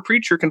 I'm sure a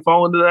preacher can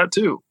fall into that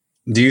too.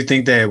 Do you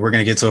think that we're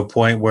going to get to a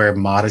point where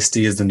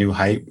modesty is the new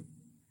hype?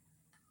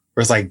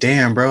 Where it's like,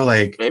 damn, bro,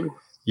 like maybe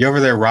you over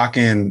there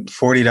rocking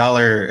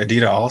 $40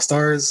 Adidas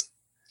All-Stars?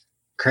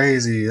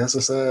 Crazy. That's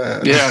what's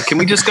up. Yeah. Can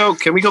we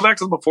go back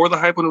to before the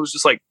hype when it was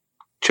just like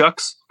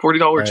Chucks?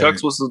 $40 right.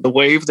 Chucks was the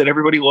wave that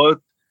everybody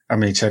loved. I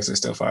mean, Chucks are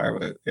still fire,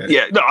 but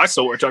yeah. No, I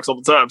still wear Chucks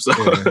all the time. So,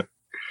 yeah.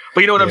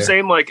 But you know what I'm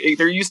saying? Like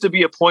there used to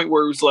be a point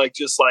where it was like,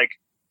 just like,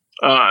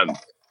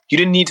 you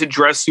didn't need to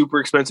dress super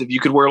expensive. You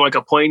could wear like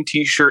a plain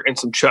t-shirt and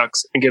some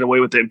Chucks and get away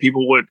with it. And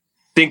people would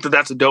think that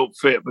that's a dope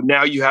fit. But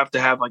now you have to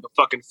have like a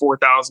fucking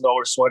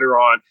 $4,000 sweater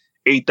on,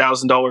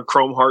 $8,000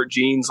 chrome heart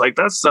jeans. Like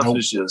that stuff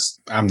is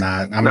just. I'm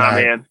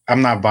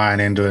not buying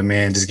into it,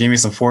 man. Just give me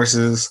some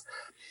Forces,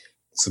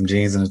 some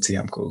jeans and a tee.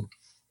 I'm cool.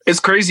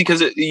 It's crazy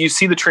because you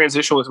see the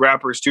transition with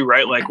rappers too,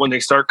 right? Like when they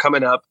start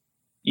coming up,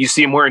 you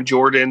see them wearing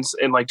Jordans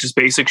and like just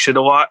basic shit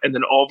a lot. And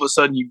then all of a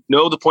sudden,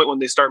 the point when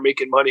they start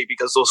making money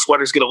because those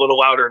sweaters get a little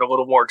louder and a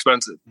little more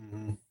expensive.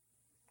 Mm-hmm.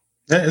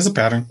 That is a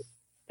pattern.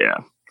 Yeah.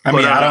 I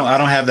mean, I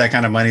don't have that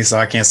kind of money, so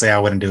I can't say I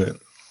wouldn't do it.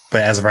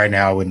 But as of right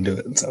now, I wouldn't do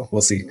it. So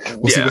we'll see.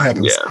 We'll see what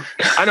happens. Yeah.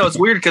 I know it's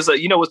weird because,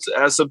 it's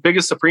as the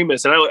biggest Supreme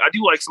is, and I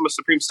do like some of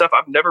Supreme stuff.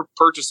 I've never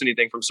purchased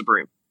anything from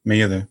Supreme.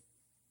 Me either.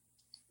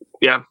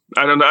 Yeah,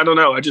 I don't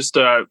know. I just,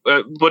 but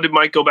it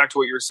might go back to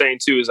what you were saying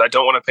too. Is I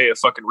don't want to pay a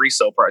fucking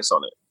resale price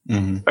on it.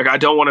 Mm-hmm. Like I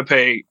don't want to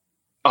pay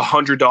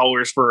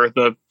 $100 for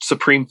the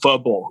Supreme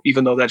Fub Bowl,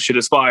 even though that shit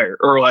is fire.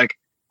 Or like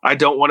I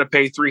don't want to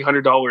pay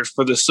 $300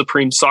 for the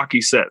Supreme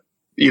Sake set.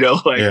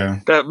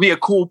 That'd be a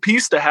cool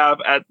piece to have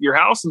at your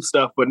house and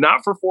stuff, but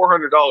not for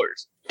 $400.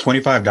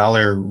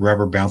 $25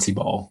 rubber bouncy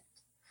ball.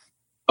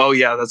 Oh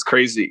yeah, that's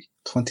crazy.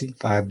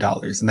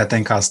 $25, and that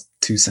thing costs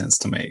 2 cents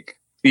to make.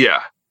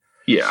 Yeah.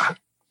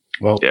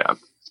 Well, yeah.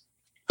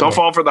 Don't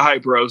fall for the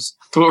hype, bros.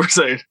 That's what we're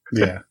saying.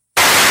 Yeah.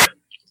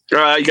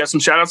 You got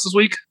some shout outs this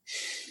week?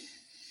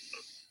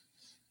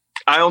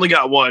 I only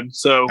got one,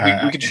 so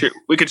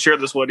we could share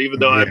this one, even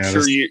though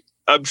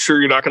I'm sure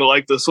you're not going to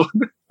like this one.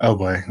 Oh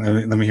boy,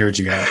 let me hear what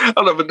you got. I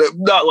don't know,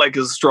 not like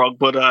as strong,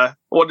 but I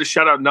wanted to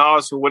shout out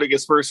Nas for winning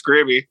his first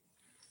Grammy.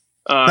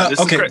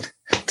 Okay,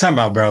 time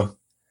out, bro.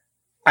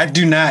 I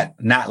do not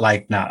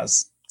like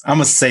Nas. I'm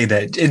gonna say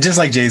that it's just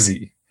like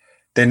Jay-Z.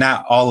 They're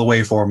not all the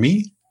way for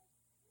me,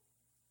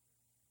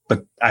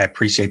 but I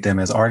appreciate them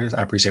as artists.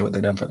 I appreciate what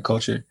they've done for the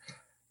culture.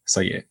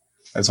 So yeah,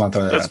 I just want to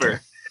throw that out fair.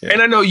 There. Yeah.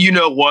 And I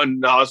know one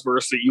Nas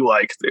verse that you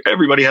like.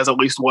 Everybody has at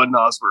least one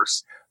Nas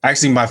verse.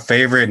 Actually, my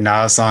favorite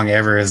Nas song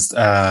ever is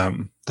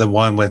the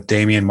one with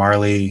Damian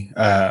Marley.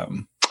 Yeah,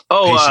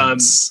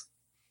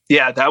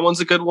 that one's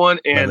a good one,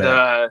 and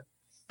that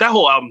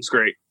whole album's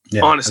great.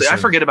 Yeah, honestly, I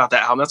forget about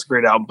that album. That's a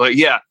great album. But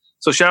yeah,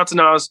 so shout out to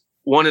Nas.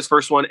 Won his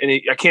first one, and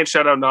I can't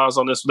shout out Nas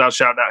on this without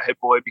shouting out Hit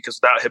Boy, because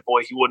without Hit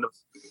Boy, he wouldn't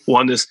have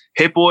won this.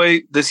 Hit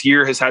Boy this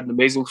year has had an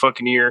amazing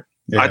fucking year.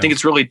 Yeah. I think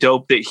it's really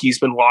dope that he's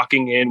been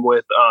locking in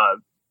with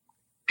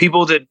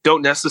people that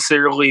don't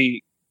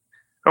necessarily,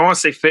 I don't want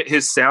to say fit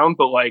his sound,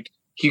 but like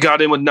he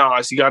got in with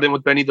Nas, he got in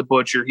with Benny the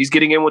Butcher. He's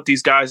getting in with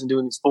these guys and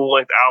doing these full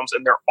length albums,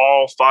 and they're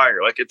all fire.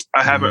 Like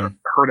I haven't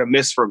heard a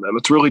miss from them.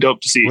 It's really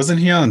dope to see. Wasn't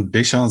he on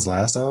Big Sean's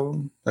last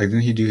album? Like,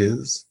 didn't he do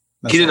his?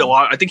 He did a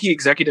lot. I think he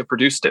executive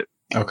produced it.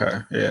 Okay,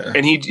 yeah.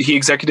 And he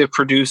executive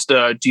produced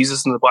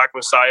Jesus and the Black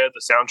Messiah,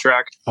 the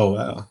soundtrack. Oh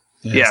wow.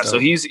 Yeah, so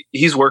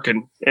he's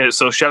working. And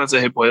so shout out to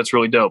Hit Boy. That's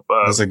really dope.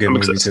 That's a good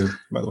movie too,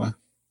 by the way.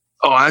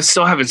 Oh, I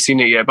still haven't seen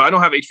it yet, but I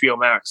don't have HBO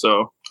Max,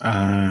 so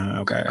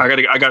okay.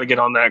 I gotta get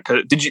on that.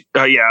 Did you?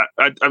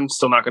 I'm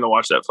still not gonna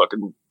watch that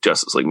fucking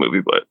Justice League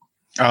movie, but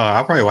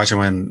I'll probably watch it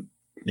when.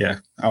 Yeah,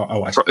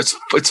 I'll watch it.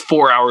 It's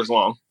 4 hours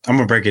long. I'm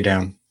gonna break it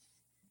down.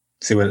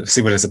 See what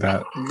it's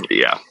about.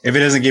 Yeah. If it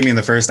doesn't give me in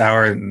the first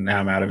hour, now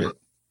I'm out of it.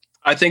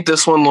 I think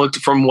this one looked,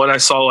 from what I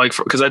saw, like,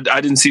 because I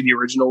didn't see the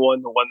original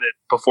one, the one that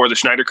before the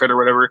Schneider cut or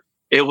whatever.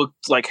 It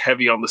looked like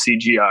heavy on the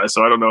CGI,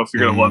 so I don't know if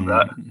you're gonna love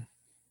that.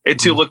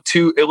 It looked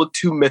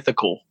too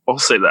mythical. I'll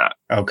say that.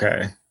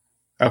 Okay.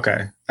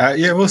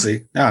 Yeah, we'll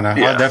see. I don't know.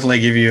 Yeah. I'll definitely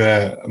give you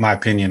my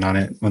opinion on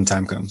it when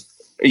time comes.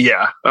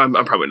 Yeah, I'm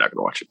probably not going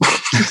to watch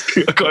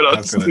it. Quite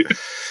honestly.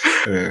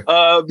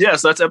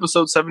 So that's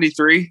episode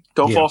 73.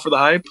 Don't fall for the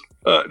hype.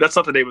 That's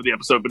not the name of the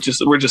episode, but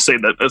we're just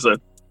saying that as a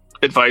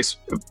advice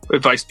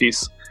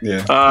piece.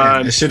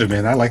 Yeah, it should have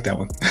been. I like that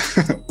one.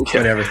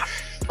 Whatever.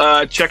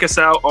 Check us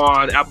out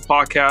on Apple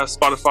Podcasts,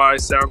 Spotify,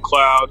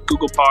 SoundCloud,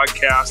 Google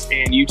Podcasts,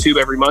 and YouTube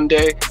every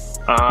Monday.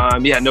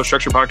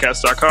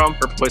 NoStructurePodcast.com,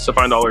 perfect place to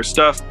find all our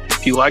stuff.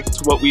 If you liked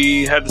what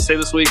we had to say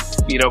this week,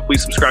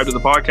 please subscribe to the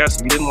podcast.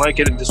 If you didn't like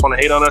it and just want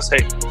to hate on us,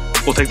 hey,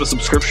 we'll take the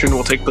subscription,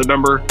 we'll take the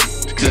number.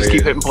 Just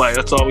keep hitting play.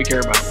 That's all we care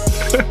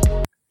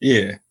about.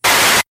 Yeah.